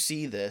like you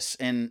see this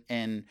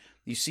and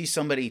you see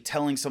somebody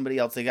telling somebody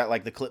else, they got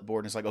like the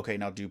clipboard and it's like, okay,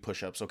 now do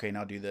push-ups. Okay,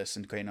 now do this.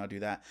 And okay, now do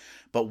that.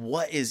 But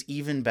what is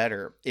even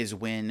better is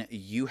when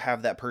you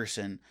have that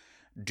person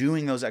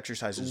doing those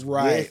exercises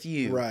with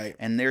you,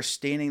 and they're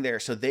standing there.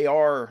 So they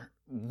are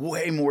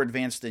way more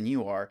advanced than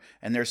you are,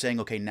 and they're saying,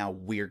 okay, now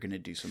we're going to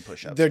do some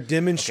push-ups. They're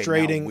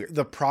demonstrating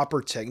the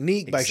proper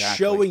technique by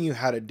showing you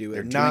how to do it.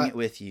 They're doing it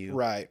with you.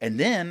 Right. And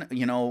then,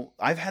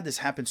 I've had this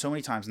happen so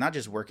many times, not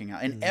just working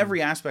out, in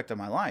every aspect of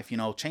my life,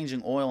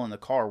 changing oil in the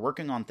car,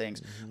 working on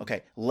things.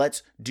 Okay,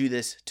 let's do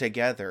this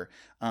together.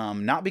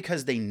 Not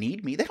because they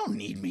need me. They don't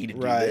need me to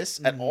do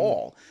this at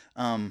all.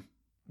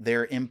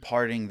 They're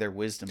imparting their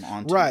wisdom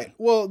onto me.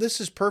 Well,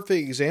 this is perfect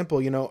example.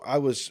 I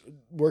was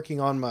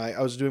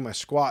I was doing my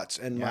squats,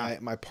 and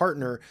my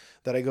partner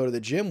that I go to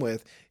the gym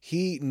with,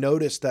 he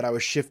noticed that I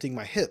was shifting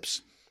my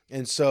hips.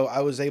 And so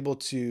I was able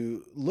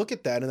to look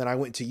at that. And then I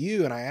went to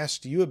you and I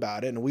asked you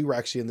about it. And we were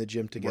actually in the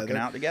gym together. Working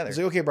out together. I was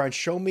like, okay, Brian,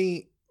 show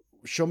me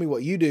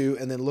what you do.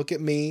 And then look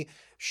at me,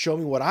 show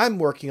me what I'm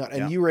working on.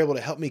 And you were able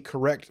to help me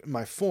correct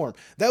my form.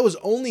 That was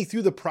only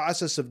through the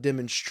process of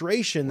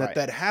demonstration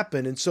that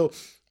happened. And so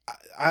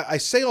I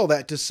say all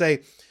that to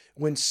say,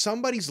 when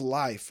somebody's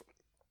life,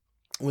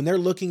 when they're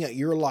looking at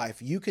your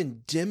life, you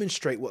can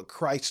demonstrate what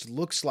Christ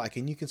looks like.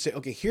 And you can say,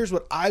 okay, here's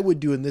what I would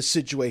do in this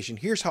situation.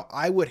 Here's how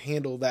I would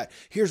handle that.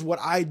 Here's what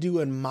I do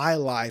in my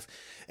life.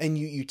 And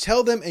you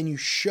tell them and you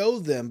show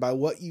them by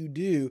what you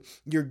do,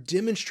 you're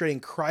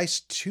demonstrating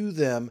Christ to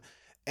them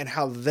and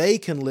how they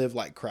can live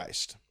like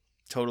Christ.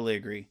 Totally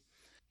agree.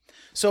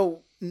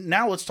 So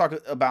now let's talk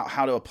about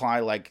how to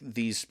apply like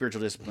these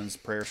spiritual disciplines,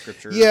 prayer,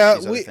 scripture. Yeah,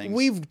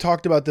 we've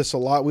talked about this a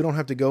lot. We don't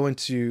have to go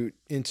into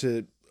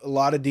a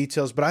lot of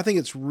details, but I think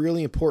it's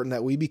really important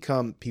that we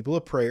become people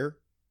of prayer,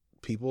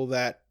 people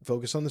that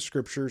focus on the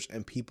scriptures,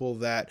 and people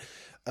that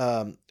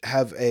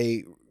have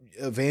a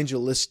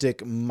evangelistic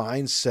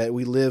mindset.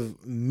 We live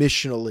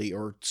missionally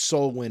or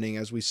soul winning,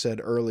 as we said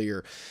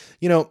earlier.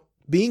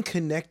 Being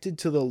connected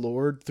to the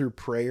Lord through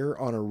prayer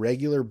on a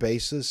regular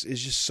basis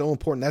is just so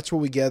important. That's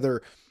where we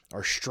gather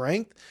our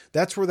strength.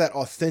 That's where that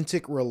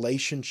authentic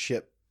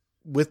relationship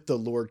with the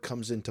Lord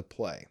comes into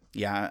play.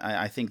 Yeah,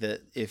 I think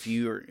that if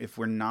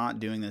we're not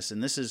doing this,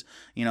 and this is,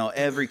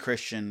 every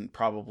Christian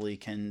probably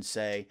can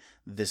say,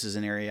 this is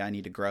an area I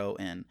need to grow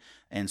in.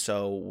 And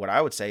so what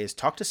I would say is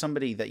talk to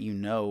somebody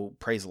that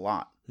prays a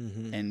lot.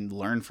 And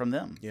learn from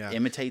them. Yeah.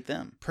 Imitate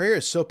them. Prayer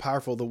is so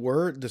powerful.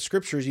 The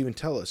scriptures even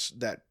tell us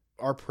that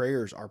our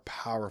prayers are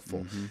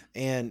powerful.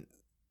 And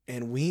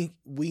we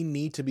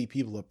need to be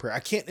people of prayer. I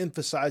can't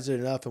emphasize it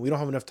enough, and we don't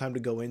have enough time to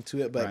go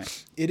into it,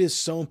 but it is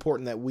so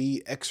important that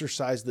we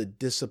exercise the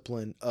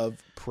discipline of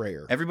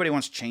prayer. Everybody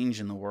wants change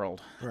in the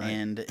world,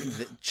 and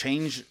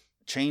change.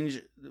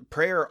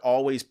 Prayer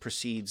always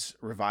precedes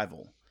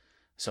revival.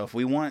 So if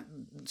we want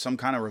some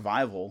kind of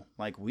revival,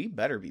 we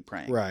better be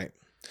praying. Right.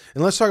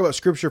 And let's talk about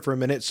scripture for a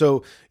minute.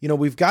 So,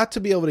 we've got to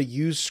be able to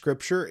use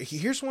scripture.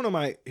 Here's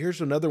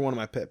another one of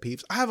my pet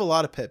peeves. I have a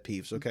lot of pet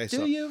peeves. Okay.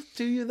 Do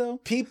you though?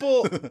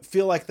 People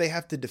feel like they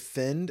have to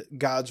defend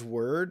God's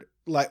word,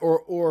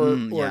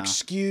 or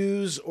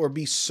excuse or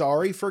be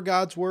sorry for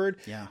God's word.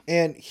 Yeah.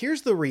 And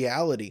here's the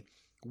reality.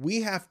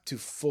 We have to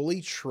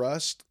fully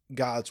trust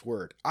God's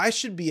word. I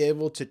should be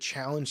able to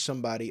challenge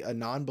somebody, a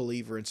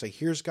non-believer, and say,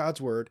 here's God's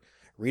word,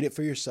 read it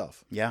for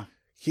yourself. Yeah.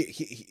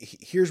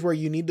 Here's where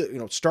you need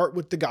to, start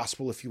with the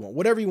gospel if you want,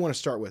 whatever you want to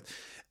start with.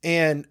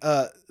 And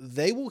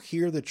they will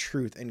hear the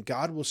truth, and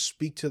God will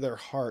speak to their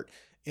heart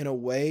in a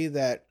way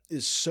that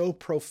is so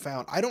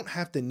profound. I don't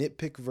have to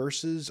nitpick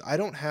verses. I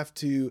don't have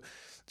to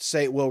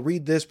say, well,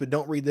 read this, but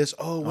don't read this.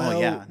 Oh,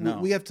 well,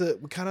 we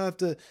kind of have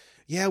to,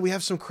 we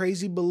have some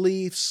crazy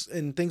beliefs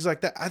and things like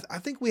that. I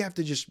think we have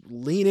to just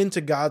lean into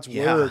God's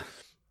word,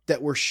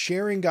 that we're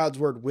sharing God's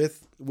word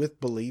with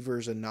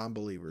believers and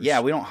non-believers. Yeah,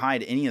 we don't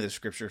hide any of the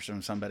scriptures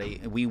from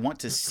somebody. We want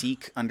to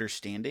seek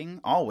understanding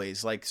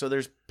always. So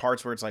there's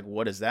parts where it's like,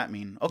 what does that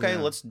mean? Okay,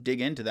 let's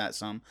dig into that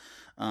some.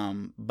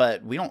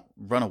 But we don't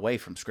run away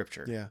from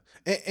scripture.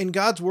 Yeah. And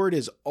God's word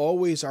is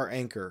always our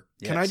anchor.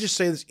 Yes. Can I just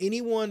say this?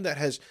 Anyone that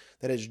has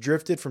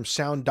drifted from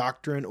sound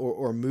doctrine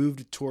or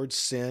moved towards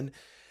sin,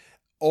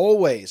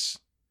 always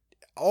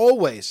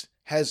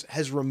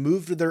has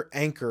removed their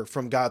anchor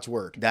from God's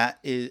word. That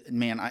is,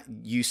 man,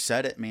 you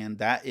said it, man.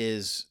 That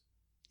is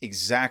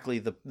exactly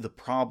the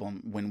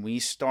problem when we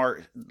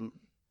start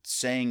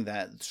saying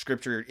that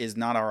scripture is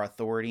not our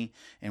authority,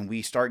 and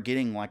we start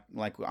getting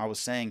like I was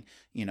saying,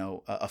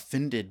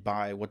 offended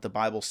by what the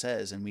Bible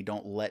says, and we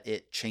don't let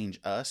it change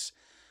us.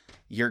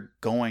 You're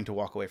going to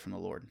walk away from the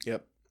Lord.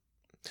 Yep.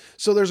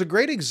 So there's a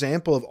great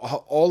example of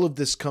how all of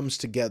this comes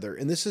together.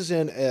 And this is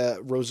in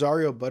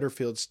Rosario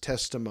Butterfield's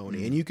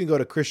testimony. And you can go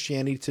to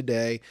Christianity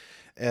Today.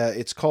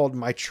 It's called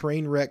My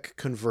Trainwreck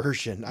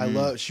Conversion.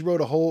 She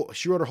wrote her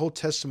whole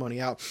testimony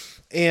out.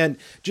 And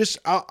just,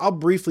 I'll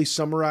briefly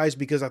summarize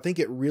because I think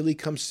it really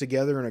comes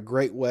together in a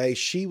great way.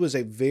 She was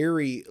a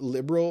very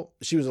liberal.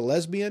 She was a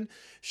lesbian.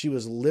 She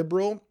was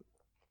liberal,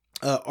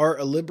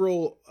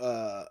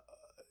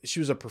 she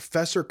was a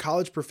professor,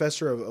 college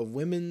professor of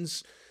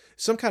women's,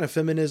 some kind of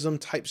feminism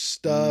type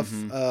stuff.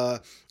 I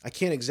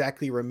can't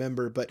exactly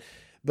remember,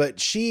 but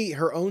she,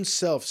 her own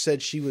self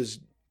said she was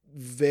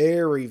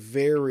very,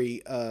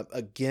 very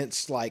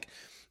against, like,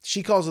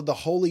 she calls it the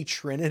Holy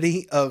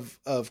Trinity of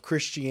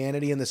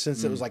Christianity, in the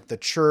sense that it was like the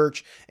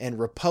church and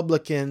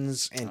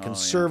Republicans and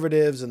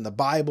conservatives and the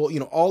Bible,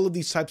 all of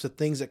these types of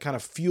things that kind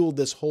of fueled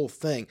this whole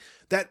thing.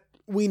 That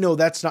we know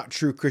that's not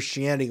true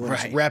Christianity when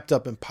it's wrapped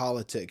up in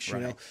politics, you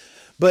know.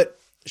 But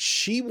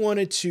she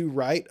wanted to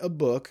write a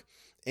book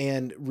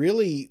and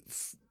really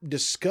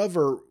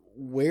discover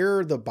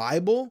where the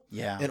Bible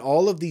and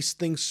all of these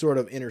things sort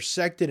of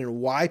intersected and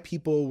why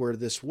people were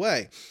this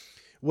way.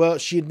 Well,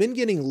 she had been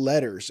getting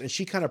letters, and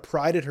she kind of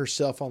prided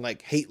herself on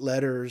like hate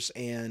letters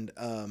and,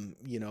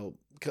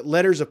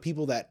 letters of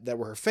people that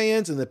were her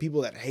fans and the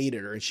people that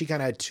hated her. And she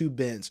kind of had two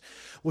bins.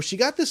 Well, she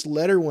got this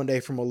letter one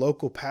day from a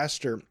local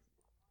pastor,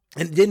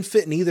 and it didn't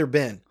fit in either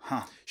bin.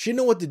 She didn't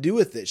know what to do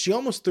with it. She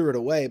almost threw it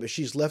away, but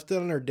she's left it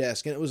on her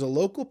desk. And it was a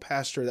local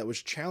pastor that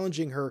was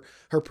challenging her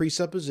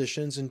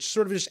presuppositions and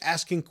sort of just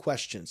asking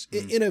questions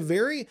in a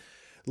very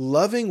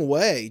loving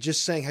way,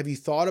 just saying, have you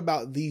thought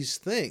about these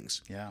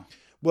things? Yeah.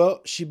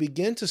 Well, she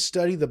began to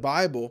study the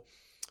Bible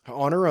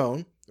on her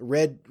own,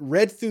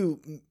 read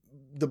through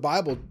the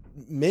Bible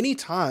many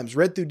times,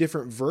 read through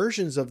different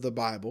versions of the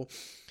Bible,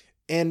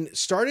 and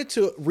started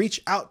to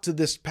reach out to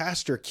this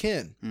pastor,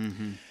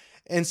 Ken.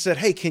 And said,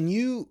 hey, can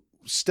you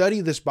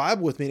study this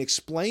Bible with me and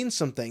explain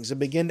some things, and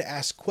begin to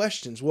ask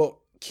questions?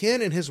 Well,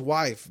 Ken and his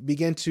wife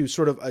began to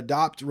sort of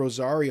adopt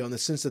Rosario in the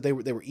sense that they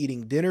were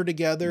eating dinner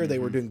together. They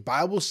were doing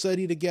Bible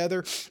study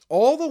together.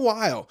 All the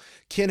while,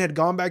 Ken had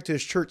gone back to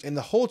his church, and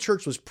the whole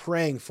church was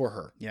praying for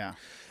her. Yeah.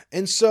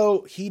 And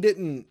so he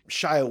didn't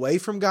shy away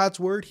from God's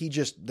word. They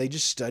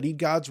just studied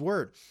God's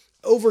word.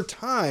 Over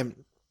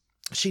time,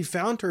 she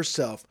found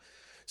herself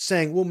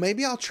saying, well,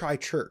 maybe I'll try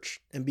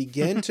church, and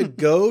began to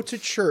go to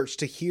church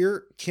to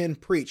hear Ken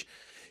preach.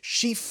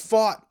 She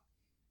fought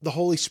the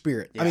Holy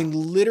Spirit. Yeah. I mean,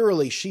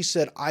 literally, she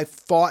said, I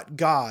fought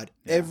God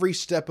every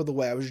step of the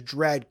way. I was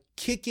dragged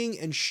kicking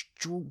and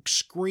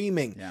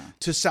screaming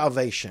to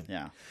salvation.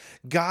 Yeah.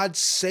 God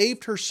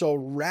saved her soul,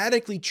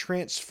 radically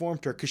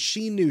transformed her, because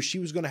she knew she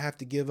was going to have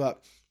to give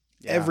up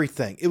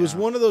everything. It was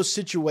one of those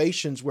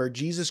situations where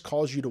Jesus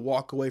calls you to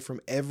walk away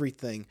from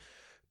everything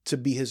to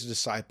be his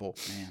disciple.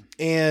 Man.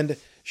 And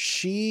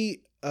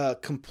she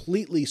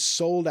completely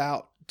sold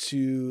out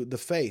to the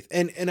faith.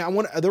 And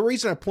the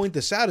reason I point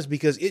this out is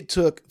because it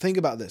took, think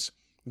about this,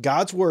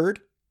 God's word,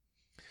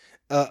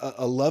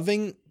 a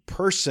loving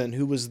person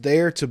who was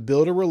there to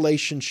build a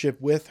relationship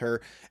with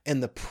her,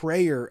 and the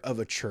prayer of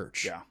a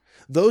church. Yeah.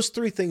 Those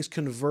three things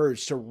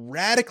converged to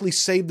radically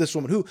save this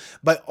woman who,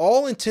 by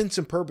all intents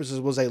and purposes,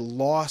 was a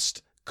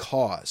lost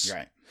cause.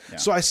 Right. Yeah.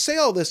 So I say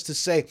all this to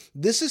say,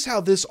 this is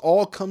how this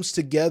all comes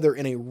together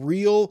in a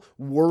real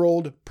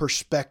world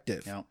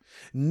perspective. Yeah.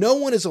 No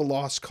one is a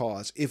lost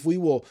cause if we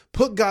will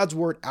put God's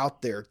word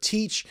out there,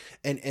 teach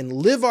and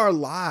live our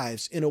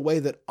lives in a way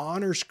that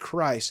honors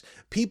Christ.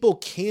 People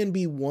can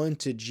be won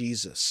to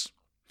Jesus.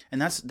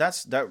 And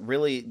that's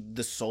really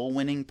the soul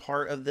winning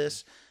part of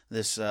this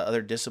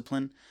other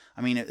discipline.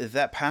 I mean, if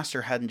that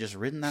pastor hadn't just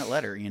written that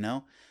letter,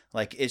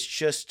 like, it's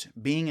just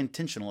being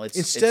intentional.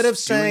 Instead of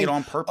saying doing it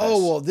on purpose.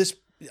 Oh, well,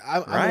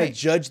 I'm going to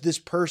judge this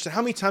person.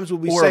 How many times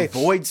would we or say,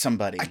 avoid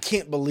somebody? I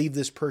can't believe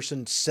this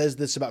person says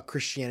this about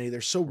Christianity.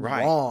 They're so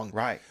wrong.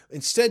 Right.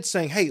 Instead,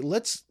 saying, hey,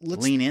 let's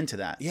lean into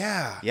that.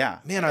 Yeah. Yeah.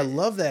 Man, I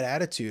love that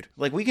attitude.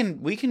 Like, we can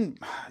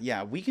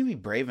be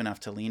brave enough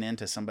to lean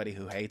into somebody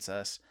who hates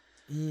us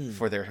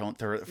for their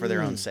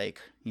own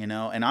sake,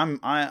 And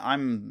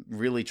I'm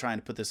really trying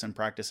to put this in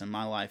practice in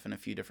my life in a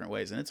few different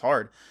ways, and it's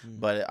hard,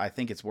 but I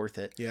think it's worth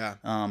it. Yeah.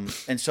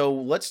 And so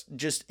let's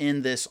just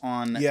end this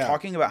on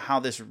talking about how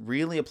this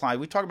really applies.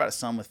 We talked about it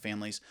some with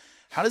families.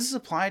 How does this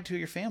apply to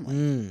your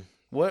family?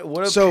 What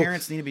do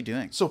parents need to be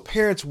doing? So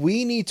parents,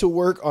 we need to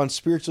work on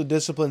spiritual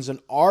disciplines in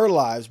our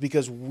lives,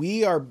 because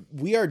we are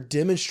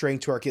demonstrating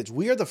to our kids.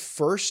 We are the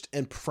first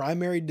and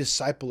primary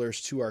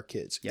disciplers to our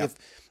kids. Yep.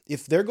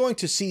 If they're going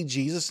to see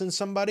Jesus in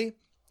somebody,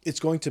 it's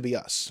going to be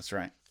us. That's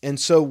right. And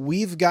so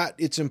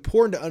it's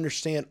important to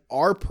understand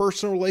our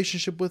personal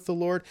relationship with the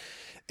Lord.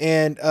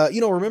 And,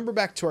 remember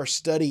back to our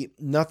study,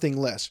 Nothing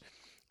Less.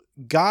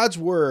 God's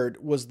word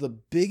was the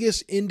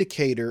biggest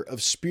indicator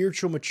of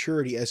spiritual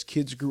maturity as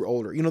kids grew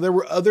older. You know, there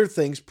were other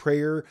things,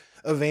 prayer,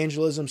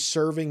 evangelism,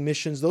 serving,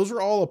 missions. Those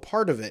were all a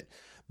part of it.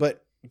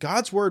 But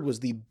God's word was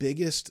the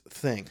biggest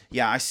thing.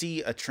 Yeah, I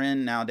see a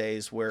trend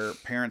nowadays where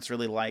parents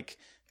really like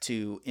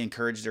to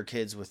encourage their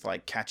kids with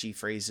like catchy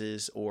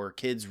phrases, or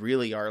kids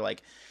really are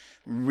like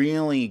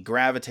really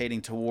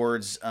gravitating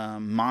towards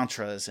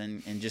mantras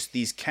and just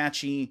these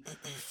catchy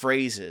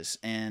phrases.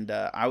 And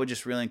I would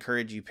just really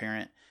encourage you,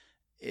 parent,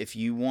 if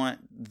you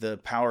want the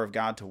power of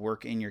God to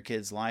work in your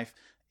kid's life,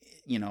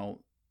 you know,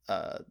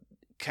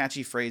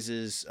 catchy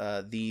phrases,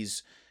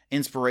 these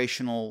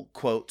inspirational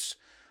quotes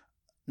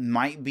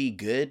might be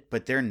good,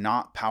 but they're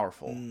not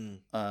powerful.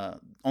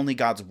 Only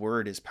God's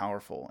word is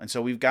powerful. And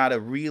so we've got to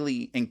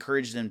really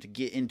encourage them to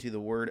get into the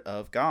word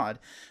of God.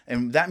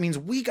 And that means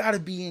we got to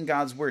be in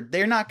God's word.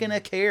 They're not going to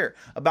care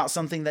about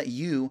something that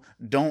you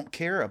don't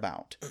care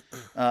about.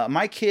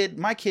 My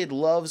kid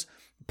loves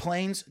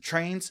planes,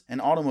 trains,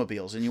 and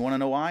automobiles. And you want to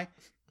know why?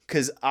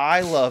 Because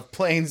I love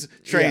planes,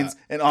 trains,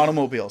 and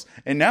automobiles.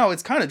 And now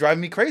it's kind of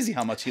driving me crazy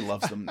how much he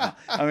loves them now.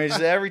 I mean,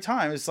 just every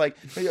time it's like,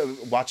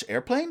 watch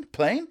airplane,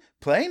 plane.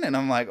 And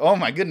I'm like, oh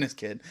my goodness,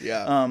 kid.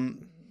 Yeah.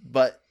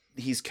 But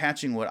he's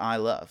catching what I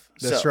love.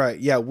 That's right.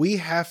 Yeah. We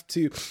have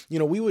to, you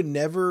know, we would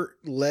never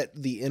let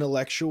the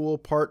intellectual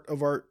part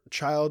of our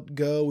child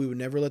go. We would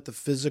never let the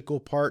physical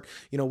part,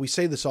 you know, we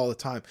say this all the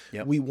time.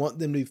 Yep. We want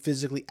them to be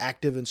physically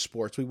active in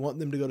sports. We want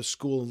them to go to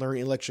school and learn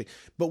intellectually,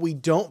 but we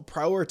don't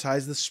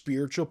prioritize the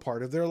spiritual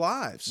part of their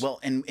lives. Well,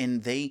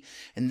 and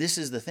this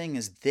is the thing,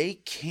 is they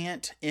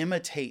can't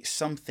imitate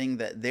something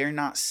that they're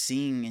not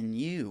seeing in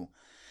you.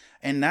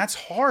 And that's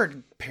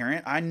hard,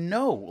 parent. I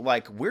know.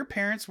 Like, we're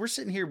parents. We're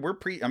sitting here.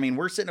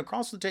 We're sitting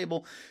across the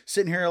table,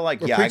 sitting here like,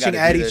 we're I got to do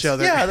at this. each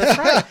other. Yeah, that's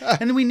right.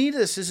 And we need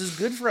this. This is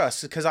good for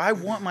us because I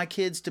want my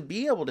kids to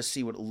be able to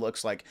see what it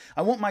looks like.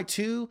 I want my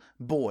 2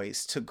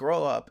 boys to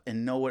grow up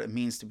and know what it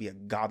means to be a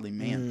godly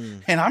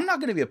man. And I'm not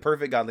going to be a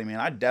perfect godly man.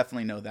 I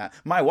definitely know that.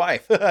 My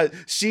wife,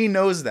 she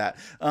knows that.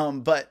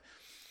 But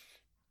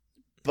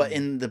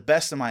in the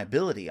best of my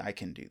ability, I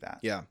can do that.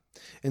 Yeah.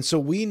 And so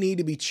we need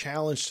to be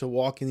challenged to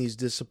walk in these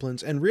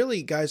disciplines. And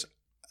really, guys,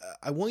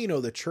 I want you to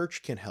know the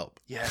church can help.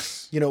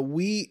 Yes. You know,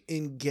 you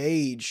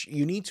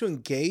need to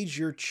engage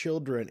your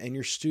children and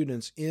your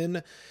students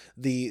in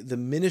the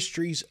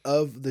ministries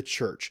of the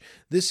church.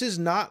 This is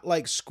not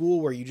like school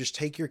where you just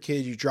take your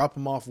kids, you drop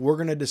them off. We're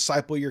going to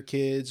disciple your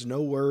kids.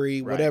 No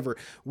worry, whatever.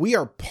 We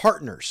are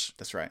partners.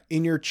 That's right.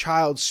 In your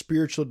child's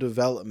spiritual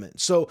development.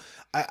 So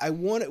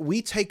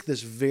we take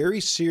this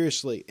very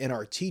seriously in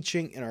our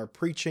teaching, in our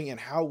preaching, and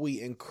how we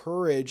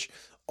encourage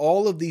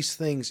all of these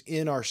things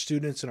in our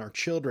students and our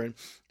children,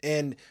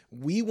 and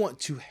we want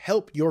to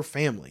help your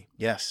family.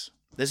 Yes.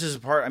 This is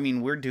a part, I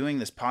mean, we're doing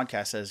this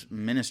podcast as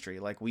ministry.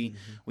 Like we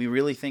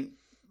really think,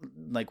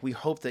 like we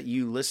hope that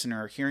you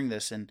listener are hearing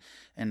this and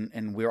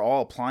we're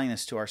all applying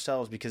this to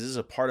ourselves because this is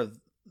a part of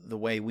the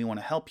way we want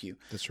to help you.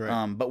 That's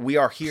right. But we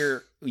are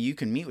here. You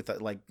can meet with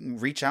us, like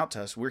reach out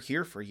to us. We're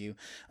here for you.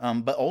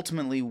 But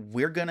ultimately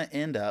we're going to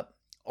end up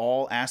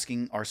all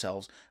asking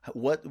ourselves,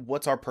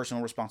 what's our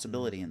personal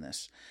responsibility in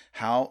this?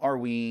 How are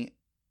we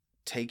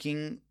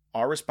taking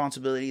our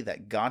responsibility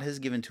that God has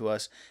given to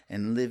us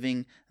and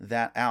living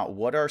that out?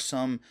 What are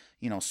some,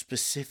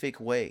 specific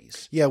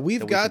ways? Yeah,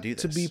 we've got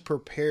to be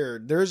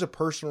prepared. There's a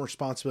personal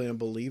responsibility on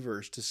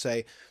believers to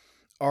say,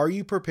 are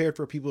you prepared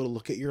for people to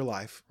look at your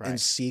life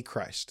and see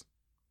Christ?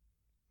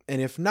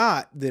 And if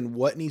not, then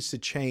what needs to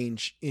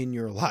change in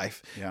your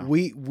life? Yeah.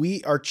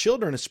 We, our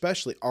children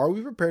especially, are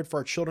we prepared for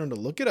our children to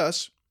look at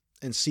us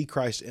and see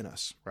Christ in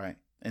us? Right.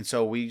 And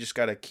so we just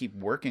got to keep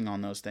working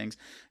on those things.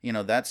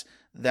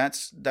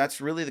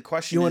 That's really the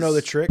question. You want to know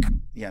the trick?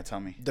 Yeah, tell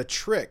me. The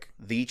trick.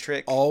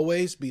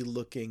 Always be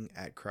looking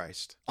at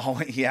Christ.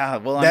 Oh, yeah.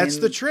 Well, that's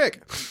the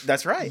trick.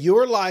 That's right.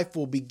 Your life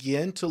will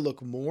begin to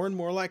look more and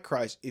more like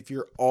Christ if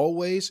you're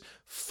always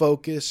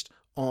focused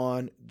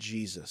on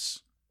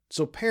Jesus.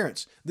 So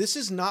parents, this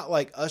is not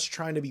like us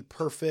trying to be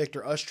perfect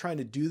or us trying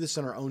to do this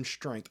in our own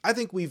strength. I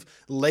think we've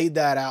laid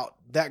that out.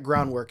 That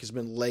groundwork has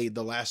been laid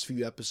the last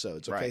few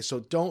episodes. Okay. Right. So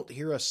don't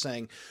hear us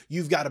saying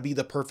you've got to be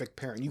the perfect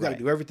parent. You got to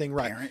do everything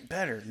right. Parent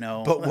better.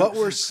 No. But what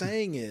we're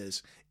saying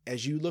is,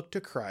 as you look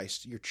to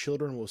Christ, your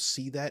children will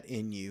see that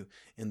in you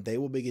and they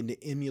will begin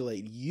to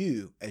emulate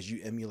you as you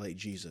emulate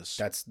Jesus.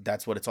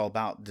 That's what it's all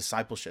about.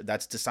 Discipleship.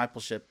 That's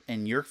discipleship.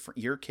 And your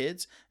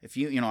kids, if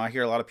I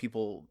hear a lot of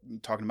people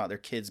talking about their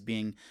kids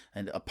being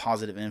a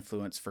positive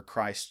influence for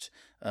Christ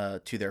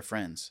to their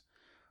friends.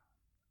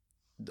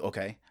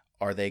 Okay.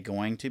 Are they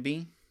going to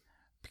be?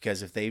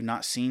 Because if they've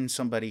not seen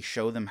somebody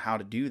show them how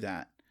to do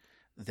that,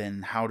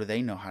 then how do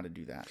they know how to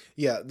do that?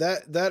 Yeah,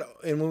 that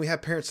and when we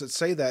have parents that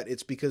say that,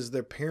 it's because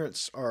their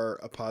parents are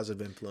a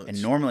positive influence.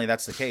 And normally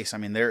that's the case. I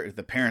mean,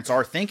 the parents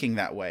are thinking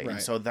that way. Right.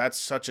 And so that's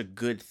such a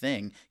good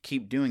thing.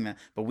 Keep doing that.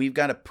 But we've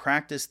got to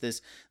practice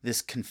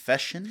this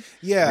confession,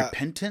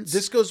 repentance.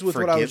 This goes with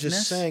what I was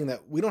just saying,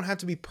 that we don't have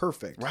to be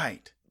perfect.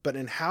 Right. But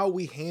in how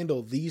we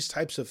handle these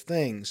types of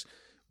things,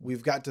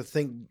 we've got to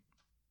think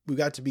we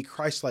got to be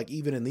Christ-like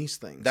even in these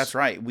things. That's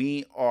right.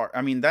 We are.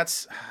 I mean,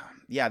 that's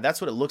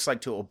what it looks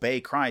like to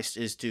obey Christ,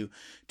 is to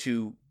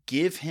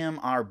give him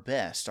our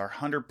best, our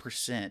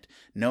 100%,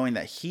 knowing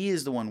that he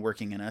is the one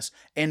working in us.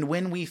 And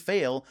when we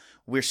fail,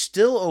 we're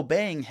still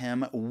obeying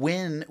him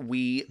when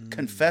we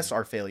confess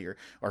our failure,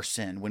 our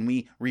sin, when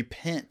we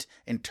repent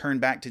and turn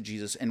back to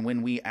Jesus, and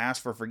when we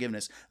ask for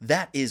forgiveness.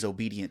 That is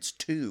obedience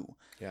too.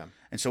 Yeah.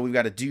 And so we've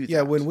got to do that.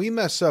 Yeah, when we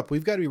mess up,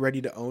 we've got to be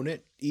ready to own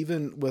it,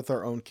 even with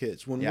our own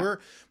kids. When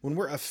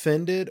we're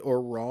offended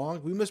or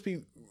wrong, we must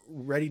be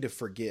ready to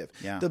forgive.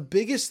 Yeah. The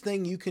biggest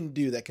thing you can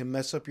do that can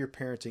mess up your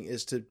parenting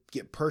is to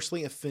get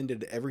personally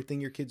offended at everything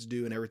your kids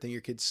do and everything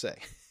your kids say.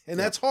 And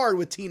that's hard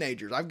with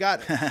teenagers. I've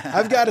got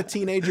a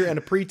teenager and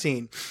a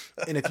preteen.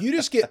 And if you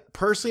just get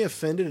personally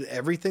offended at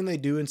everything they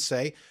do and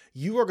say,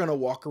 you are going to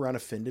walk around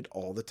offended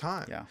all the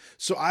time. Yeah.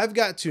 So I've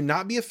got to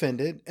not be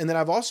offended. And then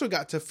I've also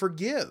got to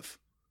forgive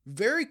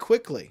very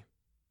quickly.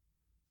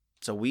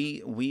 So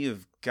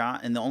we've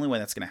got, and the only way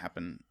that's going to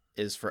happen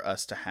is for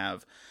us to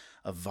have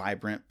a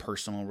vibrant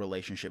personal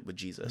relationship with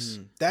Jesus.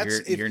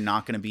 You're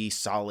not going to be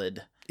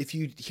solid. If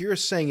you hear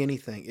us saying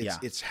anything,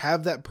 it's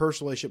have that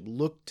personal relationship,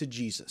 look to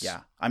Jesus.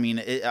 Yeah. I mean,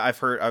 I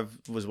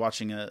was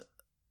watching a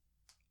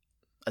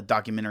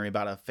documentary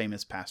about a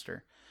famous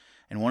pastor.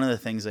 And one of the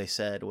things they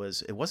said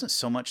was, it wasn't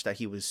so much that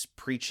he was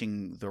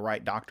preaching the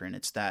right doctrine.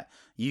 It's that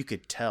you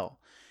could tell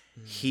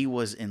he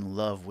was in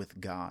love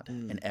with God,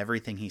 and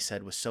everything he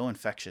said was so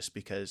infectious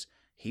because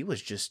he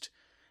was just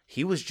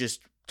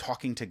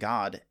talking to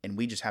God, and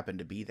we just happened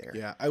to be there.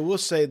 Yeah, I will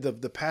say the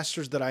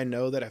pastors that I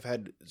know that have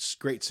had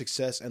great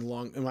success and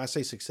when I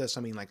say success,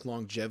 I mean like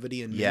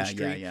longevity in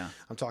ministry. Yeah.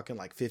 I'm talking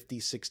like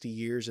 50, 60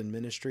 years in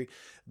ministry.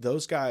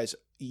 Those guys,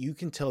 you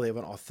can tell they have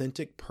an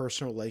authentic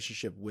personal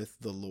relationship with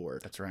the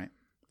Lord. That's right.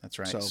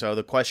 So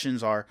the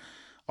questions are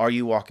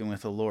you walking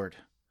with the Lord?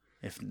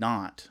 If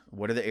not,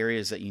 what are the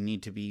areas that you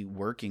need to be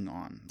working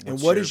on?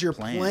 And what is your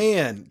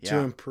plan to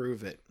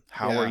improve it?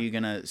 How are you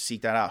going to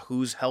seek that out?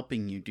 Who's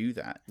helping you do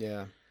that?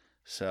 Yeah.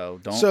 So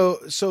don't.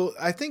 So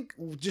I think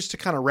just to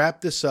kind of wrap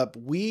this up,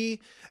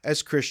 we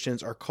as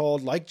Christians are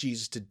called, like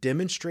Jesus, to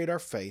demonstrate our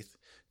faith,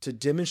 to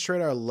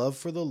demonstrate our love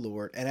for the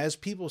Lord. And as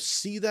people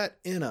see that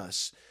in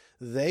us,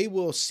 they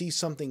will see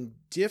something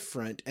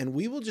different, and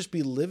we will just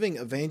be living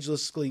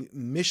evangelistically,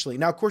 missionally.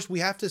 Now, of course,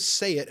 we have to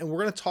say it, and we're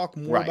going to talk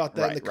more about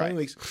that in the coming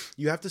weeks.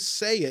 You have to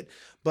say it,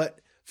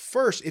 but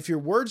first, if your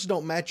words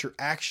don't match your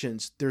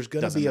actions, there's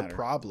going to be a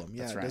problem.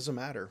 Yeah, it doesn't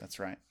matter. That's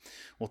right.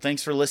 Well,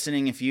 thanks for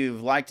listening. If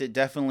you've liked it,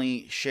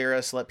 definitely share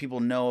us. Let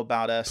people know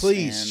about us.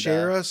 Please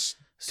share us.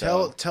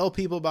 Tell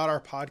people about our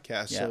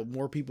podcast so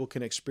more people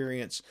can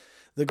experience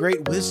the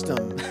great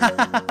wisdom.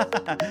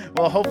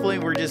 Well, hopefully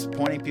we're just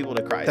pointing people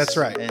to Christ. That's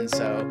right. And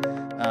so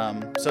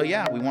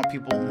we want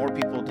more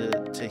people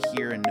to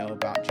hear and know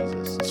about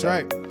Jesus. That's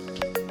right.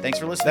 Thanks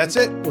for listening. That's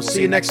it. We'll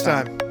see you next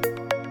time.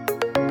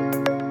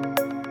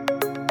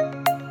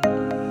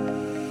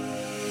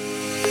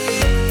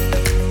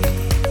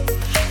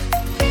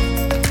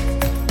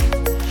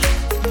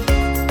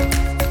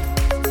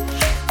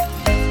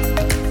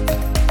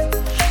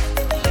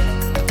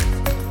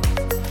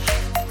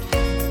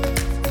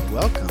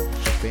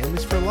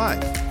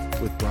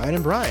 With Brian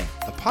and Brian,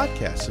 a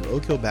podcast of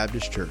Oak Hill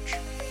Baptist Church.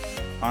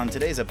 On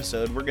today's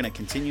episode, we're going to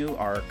continue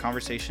our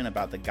conversation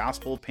about the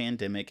gospel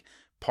pandemic,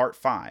 part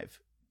 5,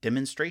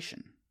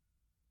 demonstration.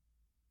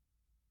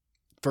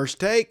 First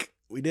take,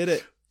 we did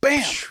it.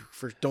 Bam!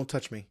 First, don't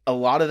touch me. A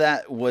lot of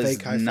that was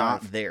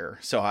not there,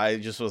 so I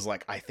just was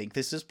like, I think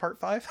this is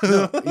part 5.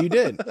 No, you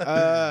did.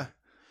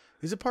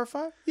 Is it part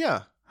 5?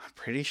 Yeah, I'm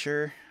pretty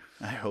sure.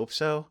 I hope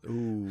so.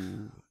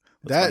 Ooh.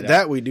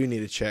 That we do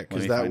need to check,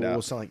 because that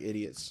will sound like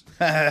idiots.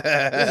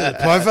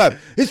 Part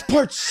 5. It's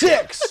part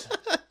 6.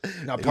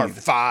 Not part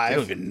 5. I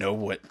don't even know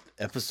what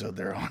episode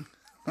they're on.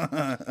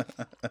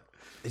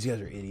 These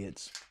guys are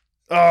idiots.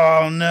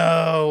 Oh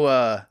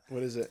no!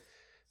 What is it?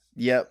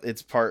 Yep,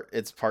 it's part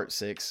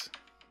 6.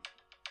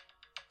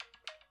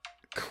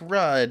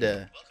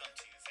 Crud.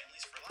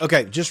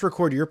 Okay, just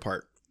record your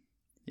part.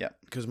 Yep,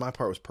 because my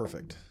part was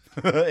perfect.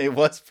 It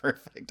was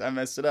perfect. I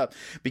messed it up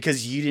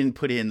because you didn't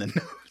put it in the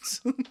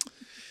notes.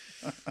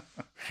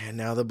 And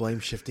now the blame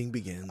shifting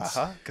begins.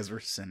 Because we're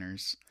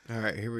sinners. All right, here we go.